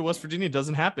 That trip to West Virginia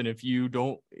doesn't happen if you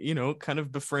don't, kind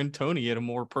of befriend Tony at a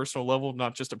more personal level,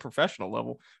 not just a professional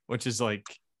level, which is like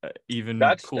even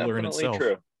cooler in itself.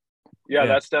 True. Yeah,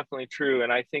 that's definitely true.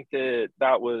 And I think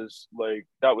that was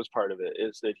part of it,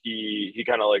 is that he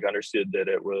kind of like understood that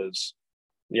it was,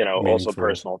 also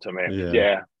personal to me.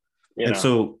 Yeah. And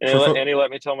he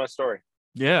let me tell my story.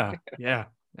 Yeah.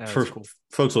 For cool.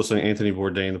 Folks listening, Anthony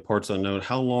Bourdain, The Parts Unknown.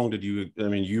 How long did you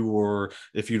were,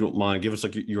 if you don't mind, give us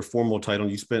like your formal title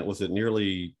you spent, was it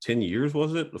nearly 10 years,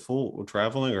 was it, the full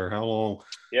traveling, or how long?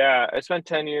 Yeah, I spent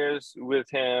 10 years with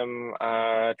him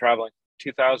traveling,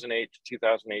 2008 to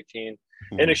 2018.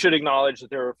 And I should acknowledge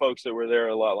that there were folks that were there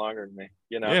a lot longer than me,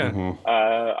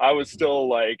 I was still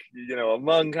like,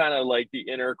 among kind of like the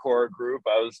inner core group,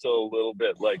 I was still a little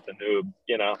bit like the noob,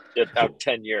 after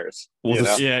 10 years.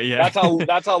 That's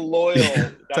how loyal.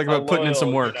 Talk about putting in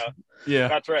some work. Yeah,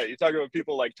 that's right. You talk about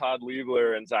people like Todd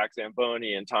Liebler and Zach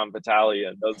Zamboni and Tom Vitale,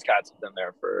 and those cats have been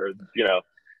there for,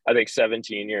 I think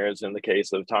 17 years in the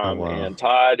case of Tom and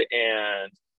Todd,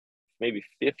 and maybe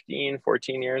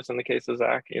 14 years in the case of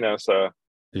Zach, so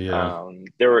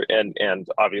there were, and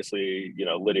obviously,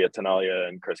 Lydia Tenalia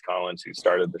and Chris Collins, who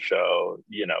started the show,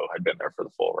 had been there for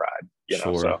the full ride,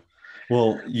 so.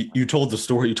 Well, you told the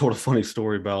story. You told a funny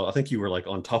story about. I think you were like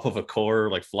on top of a car,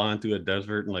 like flying through a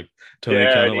desert, and like Tony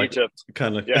Yeah, kind in of like, Egypt.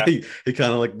 kind of Yeah. he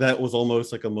kind of like that was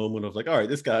almost like a moment of like, all right,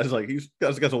 this guy's like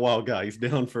this guy's a wild guy. He's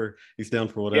down for Yeah,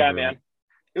 whatever. man.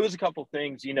 It was a couple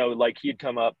things, like he'd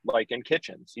come up like in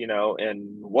kitchens,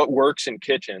 and what works in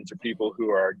kitchens are people who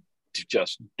are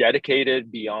just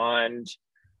dedicated beyond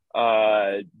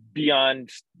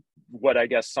what I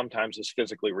guess sometimes is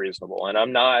physically reasonable. And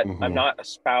I'm Mm-hmm. not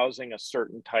espousing a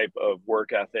certain type of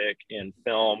work ethic in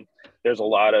film. There's a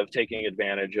lot of taking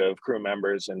advantage of crew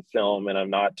members in film, and I'm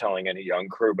not telling any young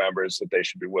crew members that they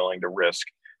should be willing to risk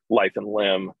life and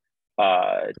limb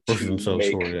Push to themselves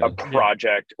make forward. a Yeah.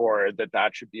 project, or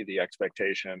that should be the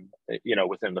expectation,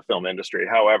 within the film industry.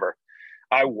 However,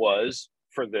 I was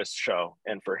for this show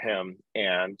and for him,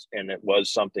 and it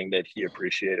was something that he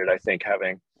appreciated. I think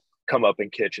having come up in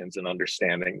kitchens and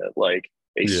understanding that like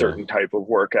a Yeah. certain type of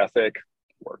work ethic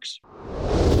works.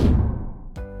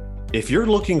 If you're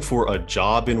looking for a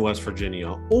job in West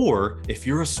Virginia, or if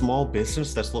you're a small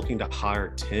business that's looking to hire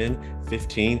 10,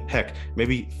 15, heck,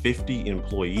 maybe 50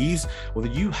 employees, well,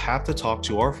 you have to talk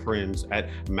to our friends at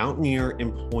Mountaineer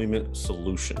Employment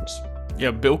Solutions.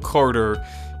 Yeah, Bill Carter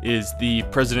is the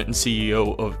president and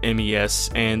CEO of MES,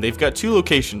 and they've got 2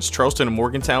 locations, Charleston and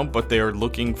Morgantown, but they are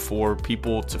looking for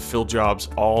people to fill jobs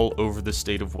all over the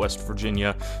state of West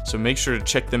Virginia. So make sure to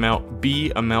check them out,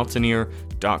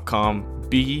 beamountaineer.com,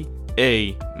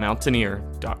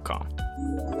 beamountaineer.com.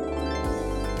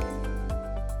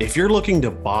 If you're looking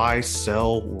to buy,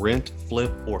 sell, rent,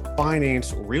 flip, or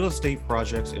finance real estate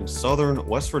projects in Southern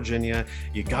West Virginia,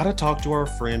 you got to talk to our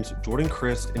friends Jordan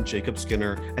Christ and Jacob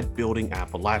Skinner at Building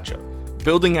Appalachia.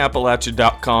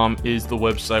 BuildingAppalachia.com is the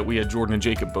website. We had Jordan and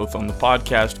Jacob both on the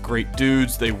podcast. Great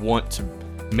dudes. They want to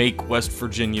make West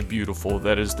Virginia beautiful.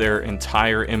 That is their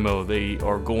entire MO. They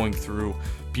are going through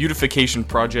beautification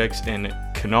projects in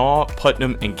Kanawha,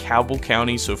 Putnam, and Cabell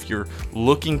County. So if you're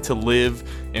looking to live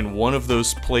in one of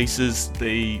those places,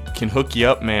 they can hook you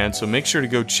up, man. So make sure to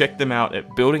go check them out at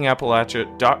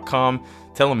buildingappalachia.com.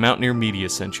 Tell them Mountaineer Media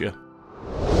sent you.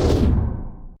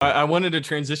 I wanted to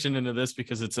transition into this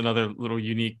because it's another little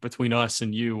unique between us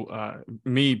and you,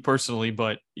 me personally,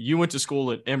 but you went to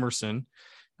school at Emerson,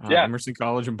 Emerson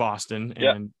College in Boston,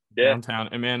 and downtown.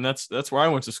 And man, that's where I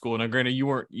went to school. Now, granted,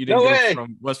 you didn't go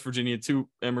from West Virginia to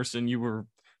Emerson. You were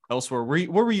elsewhere. Where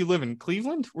were you living?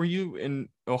 Cleveland? Were you in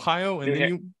Ohio?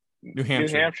 And New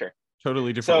Hampshire. New Hampshire.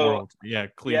 Totally different world. Yeah,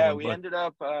 Cleveland. Yeah,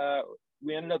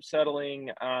 we ended up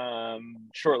settling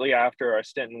shortly after our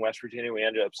stint in West Virginia. We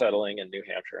ended up settling in New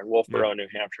Hampshire, in Wolfboro, New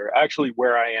Hampshire, actually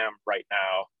where I am right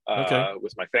now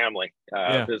with my family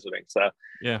visiting. So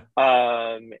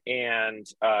and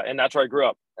that's where I grew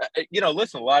up.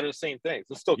 Listen, a lot of the same things.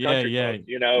 It's still country club,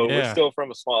 we're still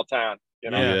from a small town.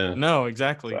 No,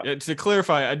 exactly. So. To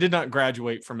clarify, I did not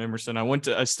graduate from Emerson.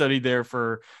 I studied there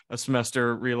for a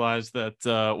semester, realized that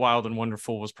Wild and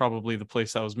Wonderful was probably the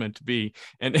place I was meant to be,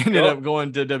 and ended up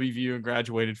going to WVU and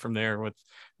graduated from there with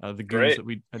the goons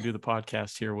that I do the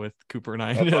podcast here with. Cooper and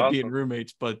I ended up being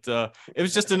roommates, but it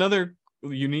was just another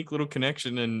unique little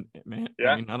connection. And man,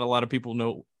 I mean, not a lot of people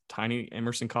know tiny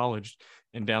Emerson College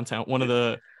in downtown, one of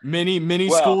the many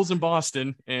schools in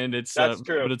Boston, and it's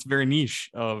true. But it's very niche.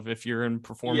 Of if you're in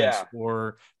performance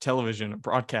or television or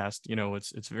broadcast,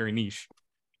 it's very niche.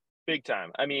 Big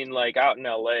time. I mean, like out in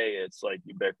LA, it's like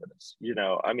ubiquitous.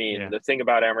 The thing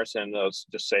about Emerson, let's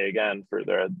just say again for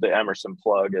the Emerson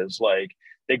plug, is like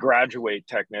they graduate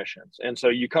technicians, and so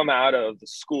you come out of the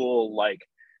school like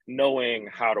knowing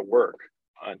how to work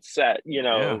on set.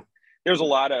 There's a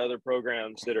lot of other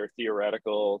programs that are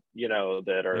theoretical,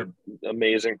 that are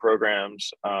amazing programs.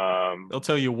 They'll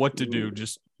tell you what to do,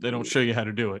 just they don't show you how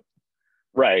to do it.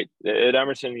 Right. At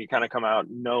Emerson, you kind of come out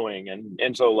knowing.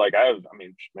 And so like, I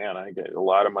get a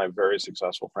lot of my very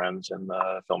successful friends in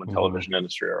the film and television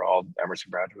industry are all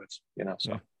Emerson graduates,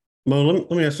 so. Well,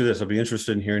 let me ask you this. I'd be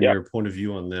interested in hearing your point of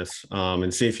view on this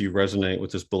and see if you resonate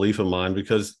with this belief of mine,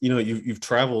 because, you've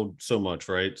traveled so much,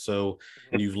 right? So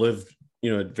you've lived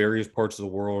at various parts of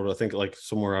the world. I think like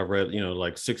somewhere I read,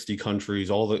 like 60 countries,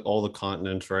 all the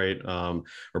continents, right? Or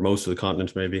most of the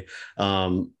continents, maybe.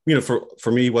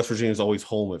 For me, West Virginia is always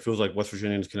home. It feels like West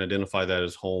Virginians can identify that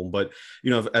as home. But,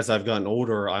 as I've gotten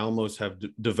older, I almost have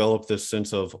developed this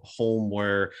sense of home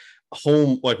where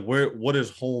what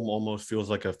is home almost feels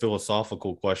like a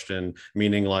philosophical question,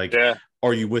 meaning like,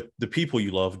 are you with the people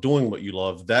you love, doing what you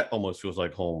love? That almost feels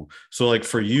like home. So like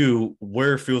for you,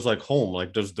 where feels like home?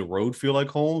 Like, does the road feel like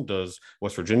home? Does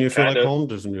West Virginia feel like home?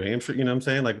 Does New Hampshire, you know what I'm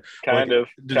saying? Like, does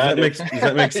that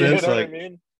make sense? What I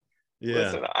mean? Yeah.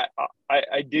 Listen,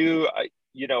 I do.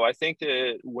 I think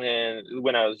that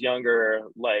when I was younger,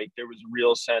 like there was a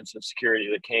real sense of security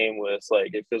that came with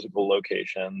like a physical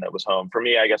location that was home. For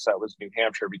me, I guess that was New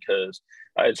Hampshire because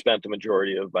I had spent the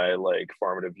majority of my like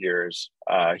formative years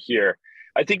here.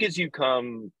 I think as you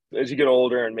get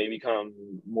older and maybe come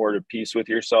more to peace with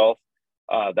yourself,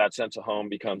 that sense of home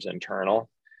becomes internal,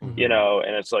 and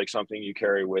it's like something you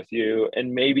carry with you.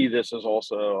 And maybe this is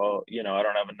also, I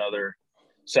don't have another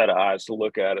set of eyes to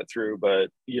look at it through,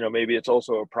 but maybe it's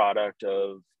also a product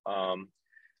of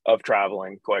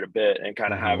traveling quite a bit and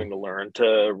kind of having to learn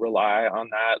to rely on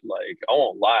that. Like, I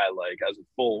won't lie, like as a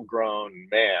full grown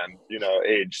man,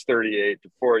 age 38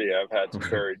 to 40, I've had some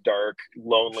very dark,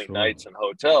 lonely nights in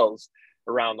hotels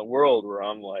around the world where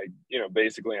I'm like,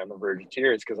 basically on the verge of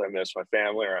tears because I miss my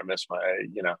family or I miss my,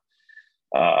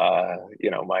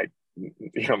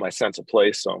 my sense of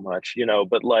place so much,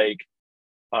 but like,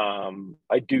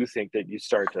 I do think that you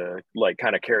start to like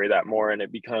kind of carry that more, and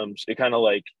it kind of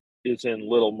like is in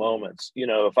little moments.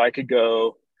 If I could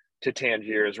go to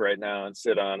Tangiers right now and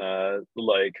sit on a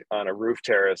roof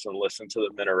terrace and listen to the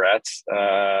minarets,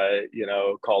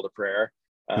 call to prayer,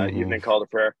 evening call to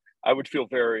prayer, I would feel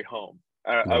very home.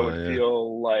 I would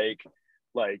feel like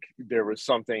there was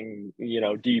something,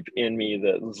 deep in me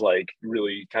that was like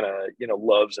really kind of,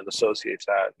 loves and associates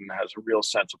that and has a real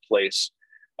sense of place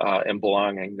and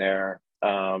belonging there.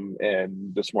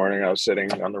 And this morning I was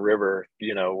sitting on the river,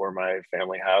 where my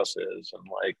family house is, and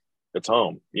like it's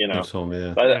home, It's home,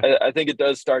 yeah. But I think it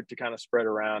does start to kind of spread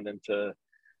around into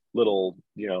little,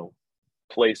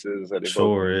 places that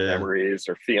evoke memories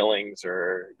or feelings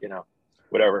or,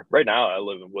 whatever. Right now I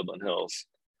live in Woodland Hills,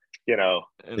 in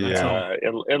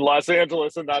Los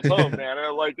Angeles, and that's home, man.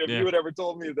 And like if you had ever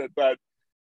told me that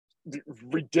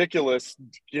ridiculous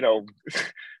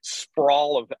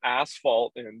sprawl of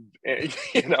asphalt and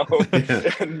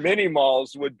and mini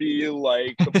malls would be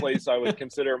like the place I would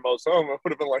consider most home, I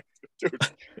would have been like, dude,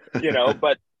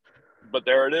 but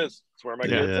there it is. It's where my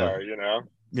kids are,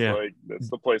 it's like it's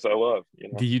the place I love.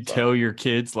 Do you tell your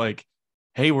kids like,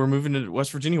 hey, we're moving to West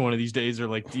Virginia one of these days, or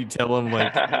like do you tell them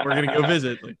like we're gonna go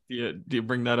visit? Like do you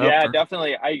bring that up? Yeah,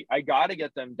 definitely. I got to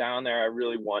get them down there. I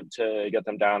really want to get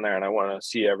them down there, and I want to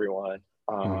see everyone.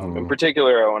 In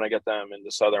particular, I want to get them into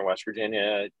southern West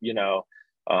Virginia,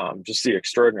 just the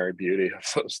extraordinary beauty of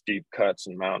those deep cuts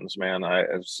and mountains, man.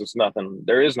 It's just nothing,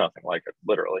 there is nothing like it,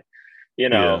 literally,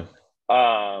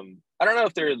 I don't know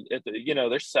if they're at the,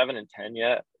 they're 7 and 10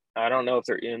 yet. I don't know if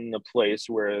they're in the place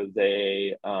where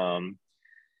they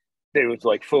would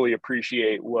like fully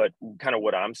appreciate what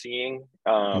I'm seeing.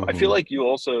 I feel like you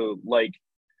also like,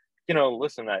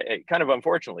 listen, kind of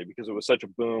unfortunately, because it was such a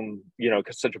boom,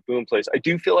 such a boom place, I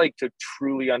do feel like to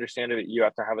truly understand it, you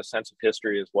have to have a sense of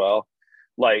history as well.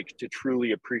 Like to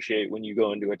truly appreciate when you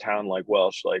go into a town like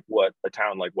Welsh, like what a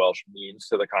town like Welsh means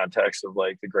to the context of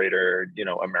like the greater,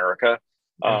 America,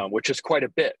 which is quite a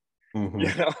bit,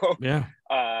 Yeah.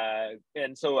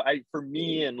 And so for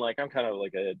me, and like, I'm kind of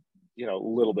like a,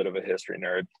 little bit of a history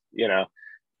nerd,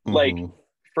 like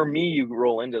for me, you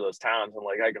roll into those towns and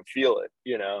like I can feel it,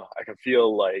 I can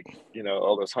feel like,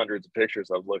 all those hundreds of pictures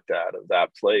I've looked at of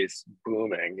that place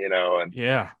booming,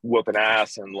 and whooping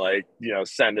ass and like,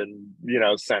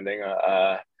 sending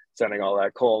all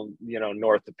that coal,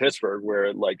 north to Pittsburgh, where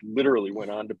it like literally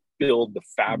went on to build the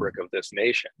fabric of this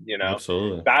nation,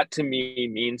 Absolutely. That to me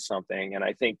means something. And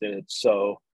I think that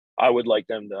I would like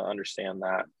them to understand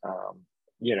that,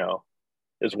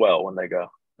 as well when they go.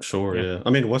 Sure. Yeah.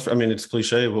 I mean, it's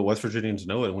cliche, but West Virginians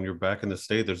know it. When you're back in the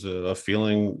state, there's a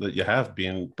feeling that you have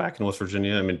being back in West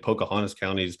Virginia. I mean, Pocahontas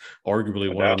County is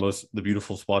arguably one of the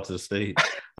beautiful spots of the state.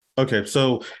 Okay.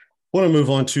 So I want to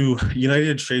move on to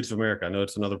United Shades of America. I know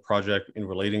it's another project in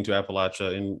relating to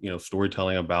Appalachia and,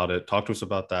 storytelling about it. Talk to us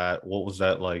about that. What was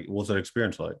that like? What was that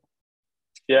experience like?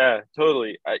 Yeah,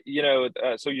 totally.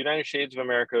 So United Shades of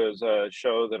America is a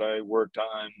show that I worked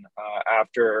on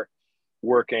after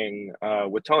working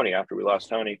with Tony, after we lost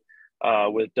Tony,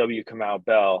 with W. Kamau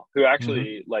Bell, who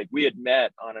actually like we had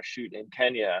met on a shoot in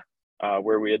Kenya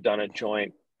where we had done a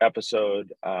joint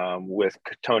episode with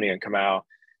Tony and Kamau,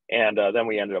 and then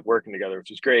we ended up working together, which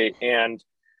was great. And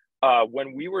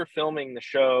when we were filming the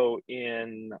show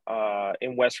in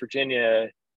West Virginia,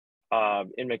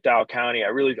 in McDowell County,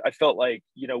 I felt like,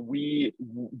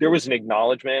 there was an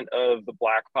acknowledgement of the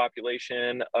Black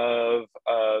population of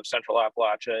Central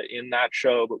Appalachia in that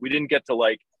show, but we didn't get to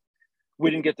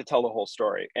tell the whole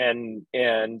story. And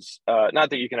not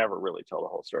that you can ever really tell the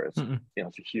whole story. It's,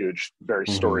 it's a huge, very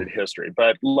storied history,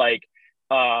 but like,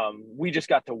 we just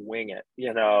got to wing it,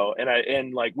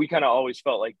 and we kind of always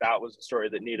felt like that was a story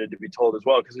that needed to be told as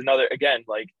well. Cause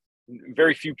like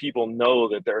very few people know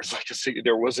that there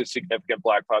was a significant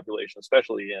Black population,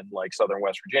 especially in like southern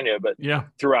West Virginia, but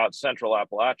throughout central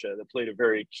Appalachia, that played a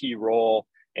very key role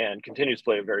and continues to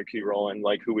play a very key role in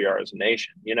like who we are as a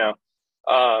nation, you know.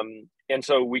 And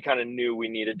so we kind of knew we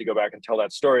needed to go back and tell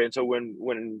that story. And so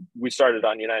when we started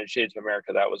on United Shades of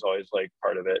America, that was always like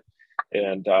part of it.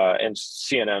 And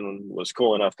CNN was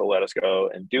cool enough to let us go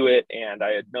and do it. And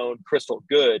I had known Crystal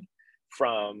Good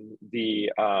from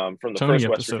the Tony first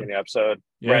West Virginia episode,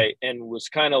 right? And was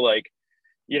kind of like,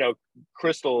 you know,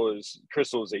 Crystal is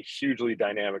a hugely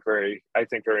dynamic, very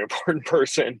important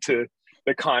person to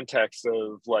the context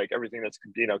of like everything that's,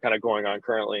 you know, kind of going on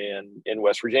currently in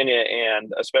West Virginia,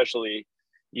 and especially,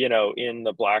 you know, in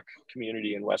the Black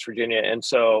community in West Virginia. And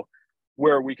so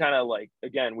where we kind of like,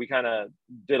 again, we kind of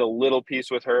did a little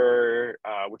piece with her,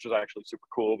 which was actually super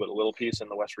cool, but a little piece in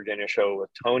the West Virginia show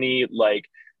with Tony. Like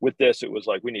with this, it was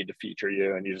like, we need to feature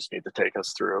you and you just need to take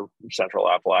us through central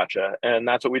Appalachia. And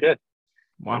that's what we did.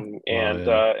 Wow.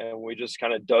 And we just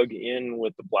kind of dug in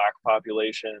with the Black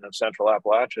population of central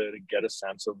Appalachia to get a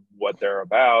sense of what they're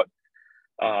about.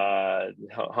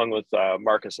 Hung with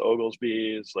Marcus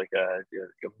Oglesby, is like a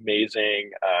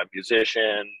amazing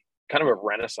musician, kind of a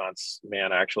Renaissance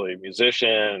man, actually,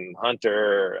 musician,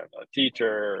 hunter, a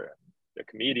teacher, a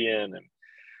comedian, and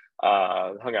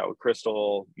hung out with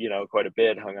Crystal, you know, quite a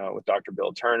bit, hung out with Dr.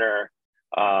 Bill Turner,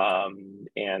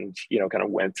 and, you know, kind of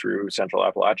went through central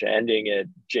Appalachia, ending at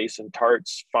Jason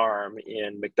Tart's farm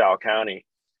in McDowell County,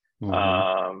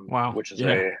 wow, which is a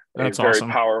very awesome.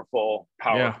 powerful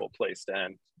place to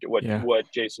end.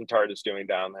 What Jason Tart is doing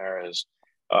down there is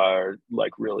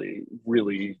like really,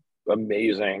 really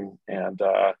amazing, and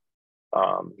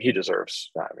he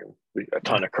deserves, I mean, a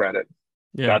ton of credit.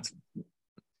 That's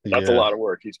a lot of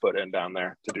work he's put in down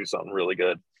there to do something really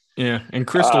good. And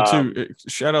Crystal too.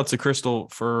 Shout out to Crystal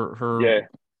for her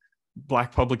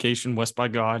Black publication, West by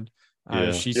God.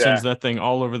 She sends that thing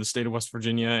all over the state of West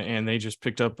Virginia, and they just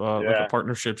picked up like a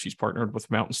partnership. She's partnered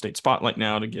with Mountain State Spotlight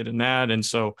now to get in that, and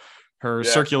so her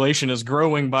circulation is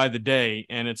growing by the day,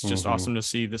 and it's just awesome to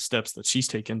see the steps that she's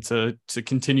taken to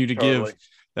continue to give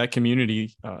that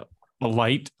community a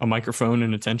light, a microphone,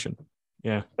 and attention.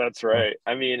 Yeah, that's right.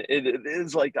 I mean, it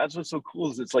is like, that's what's so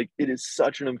cool, is it's like, it is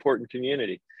such an important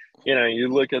community. You know, you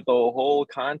look at the whole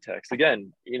context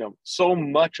again, you know, so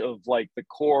much of like the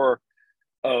core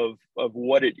of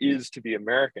what it is to be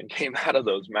American came out of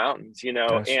those mountains, you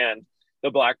know, and the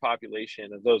Black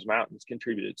population of those mountains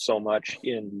contributed so much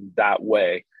in that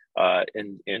way,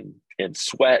 in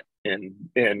sweat,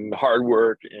 in hard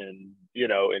work, in, you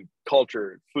know, in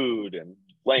culture, food, and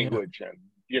language, and,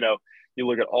 you know, you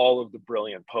look at all of the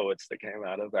brilliant poets that came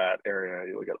out of that area.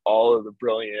 You look at all of the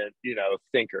brilliant, you know,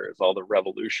 thinkers, all the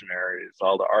revolutionaries,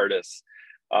 all the artists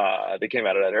that came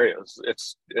out of that area.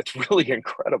 It's really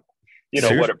incredible, you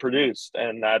know, what it produced,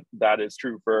 and that is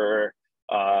true for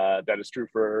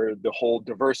the whole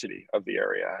diversity of the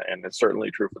area, and it's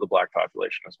certainly true for the Black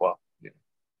population as well. Yeah.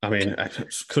 I mean, I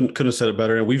couldn't have said it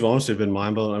better. And we've honestly been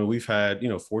mind blown. I mean, we've had, you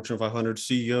know, Fortune 500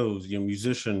 CEOs, you know,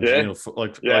 musicians, you know,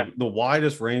 like the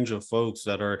widest range of folks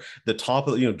that are the top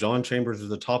of, you know, John Chambers is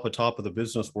the top of the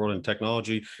business world and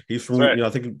technology. He's from, you know, I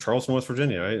think Charleston, West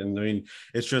Virginia, right? And I mean,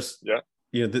 it's just,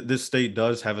 you know, this state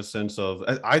does have a sense of,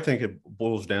 I think it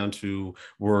boils down to,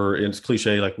 it's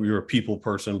cliche, like we were a people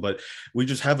person, but we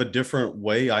just have a different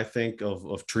way, I think,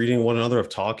 of treating one another, of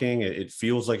talking. It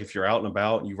feels like if you're out and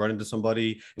about and you run into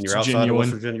somebody and you're outside of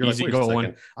West Virginia, you're like, wait a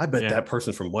second, I bet that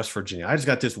person's from West Virginia. I just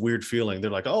got this weird feeling.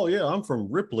 They're like, oh yeah, I'm from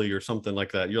Ripley or something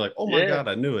like that. You're like, oh my God,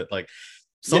 I knew it. Like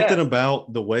something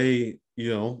about the way,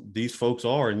 you know, these folks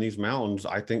are in these mountains,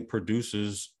 I think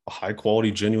produces high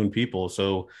quality, genuine people.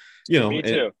 So, you know,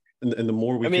 and the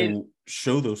more we can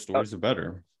show those stories, the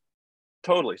better.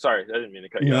 Totally. Sorry, I didn't mean to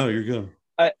cut you off. No, you're good.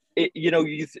 You know,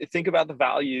 you think about the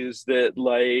values that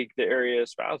like the area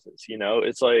espouses, you know,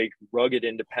 it's like rugged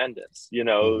independence, you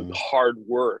know, hard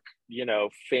work, you know,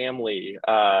 family,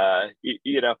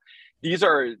 you know, these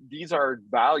are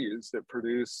values that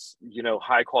produce, you know,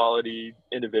 high quality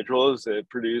individuals, that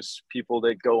produce people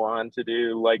that go on to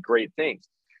do like great things.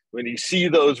 When you see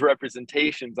those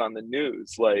representations on the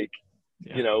news, like,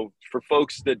 you know, for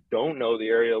folks that don't know the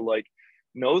area, like,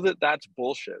 know that that's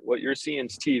bullshit. What you're seeing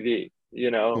is TV,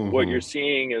 you know, what you're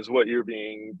seeing is what you're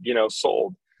being, you know,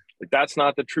 sold. Like, that's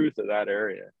not the truth of that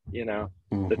area, you know.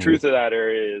 The truth of that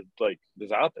area is like,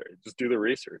 is out there. Just do the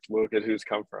research, look at who's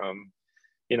come from,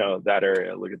 you know, that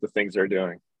area, look at the things they're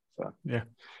doing. So,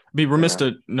 be remiss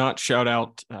to not shout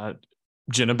out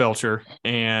Jenna Belcher,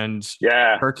 and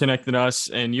Yeah. her connected us.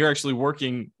 And you're actually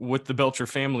working with the Belcher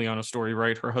family on a story,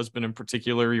 right? Her husband in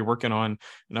particular. You're working on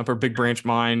an Upper Big Branch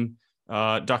Mine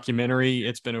documentary.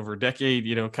 It's been over a decade.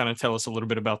 Kind of tell us a little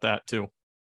bit about that too.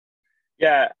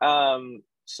 Yeah.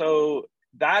 So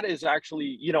that is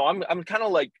actually, I'm kind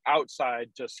of like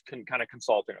outside, just kind of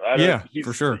consulting.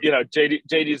 For sure.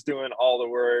 JD's doing all the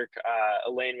work.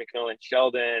 Elaine McMillan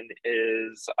Sheldon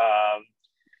is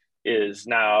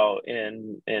now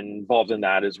involved in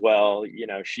that as well.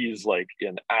 She's like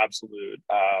an absolute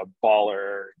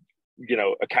baller.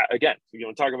 Again, you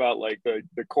want to talk about like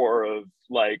the core of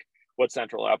like what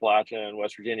Central Appalachia and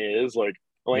West Virginia is like.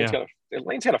 Elaine's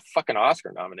got a fucking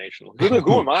Oscar nomination.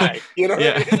 Who am I?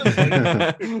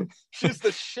 She's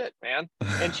the shit, man.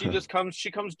 And she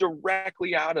comes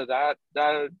directly out of that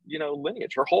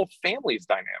lineage. Her whole family's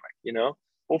dynamic,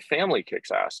 whole family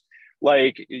kicks ass.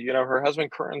 Like, her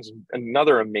husband Curran's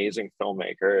another amazing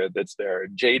filmmaker that's there.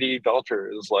 JD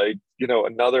Belcher is like,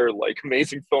 another like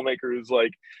amazing filmmaker who's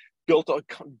like built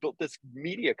this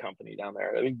media company down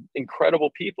there. I mean, incredible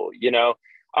people,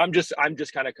 I'm just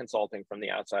kind of consulting from the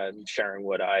outside and sharing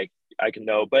what I can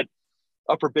know. But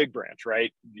Upper Big Branch,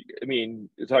 right? I mean,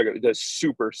 talk about the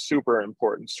super, super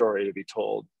important story to be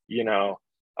told,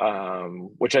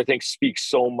 which I think speaks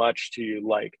so much to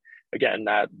like, again,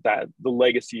 that the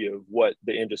legacy of what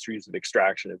the industries of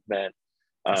extraction have meant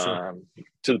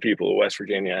to the people of West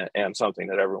Virginia, and something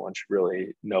that everyone should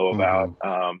really know about.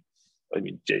 I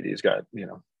mean, JD's got,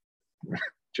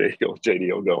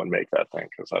 JD will go and make that thing,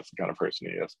 because that's the kind of person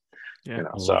he is.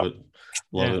 Love it.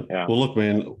 Well, look,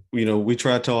 man, we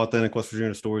try to tell authentic West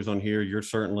Virginia stories on here. You're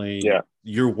certainly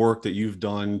your work that you've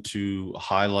done to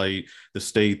highlight the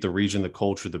state, the region, the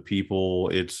culture, the people.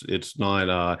 It's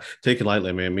not taken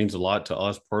lightly, man. It means a lot to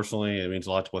us personally. It means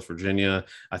a lot to West Virginia.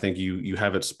 I think you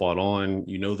have it spot on.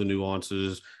 The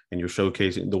nuances, and you're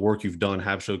showcasing the work you've done,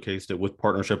 have showcased it with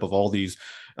partnership of all these.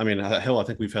 I mean, hell, I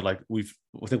think we've had we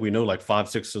know like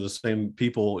 5-6 of the same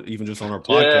people, even just on our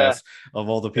podcast, of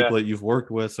all the people that you've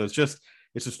worked with. So it's just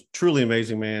truly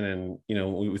amazing, man. And,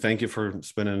 we thank you for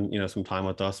spending, some time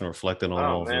with us and reflecting on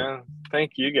all of it.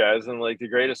 Thank you guys. And like the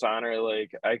greatest honor,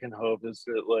 like I can hope, is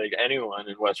that like anyone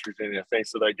in West Virginia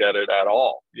thinks that I get it at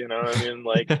all. I mean,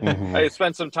 like I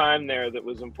spent some time there that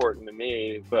was important to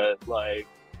me, but like,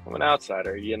 I'm an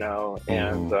outsider,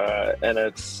 and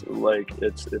it's like,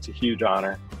 it's a huge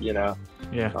honor, the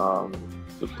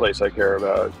place I care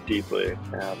about deeply.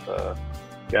 And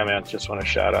man, just want to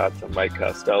shout out to Mike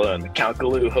Costello and the Count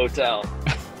Galoo Hotel.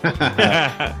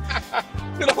 I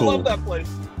love that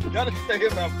place. You gotta stay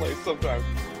in that place sometime.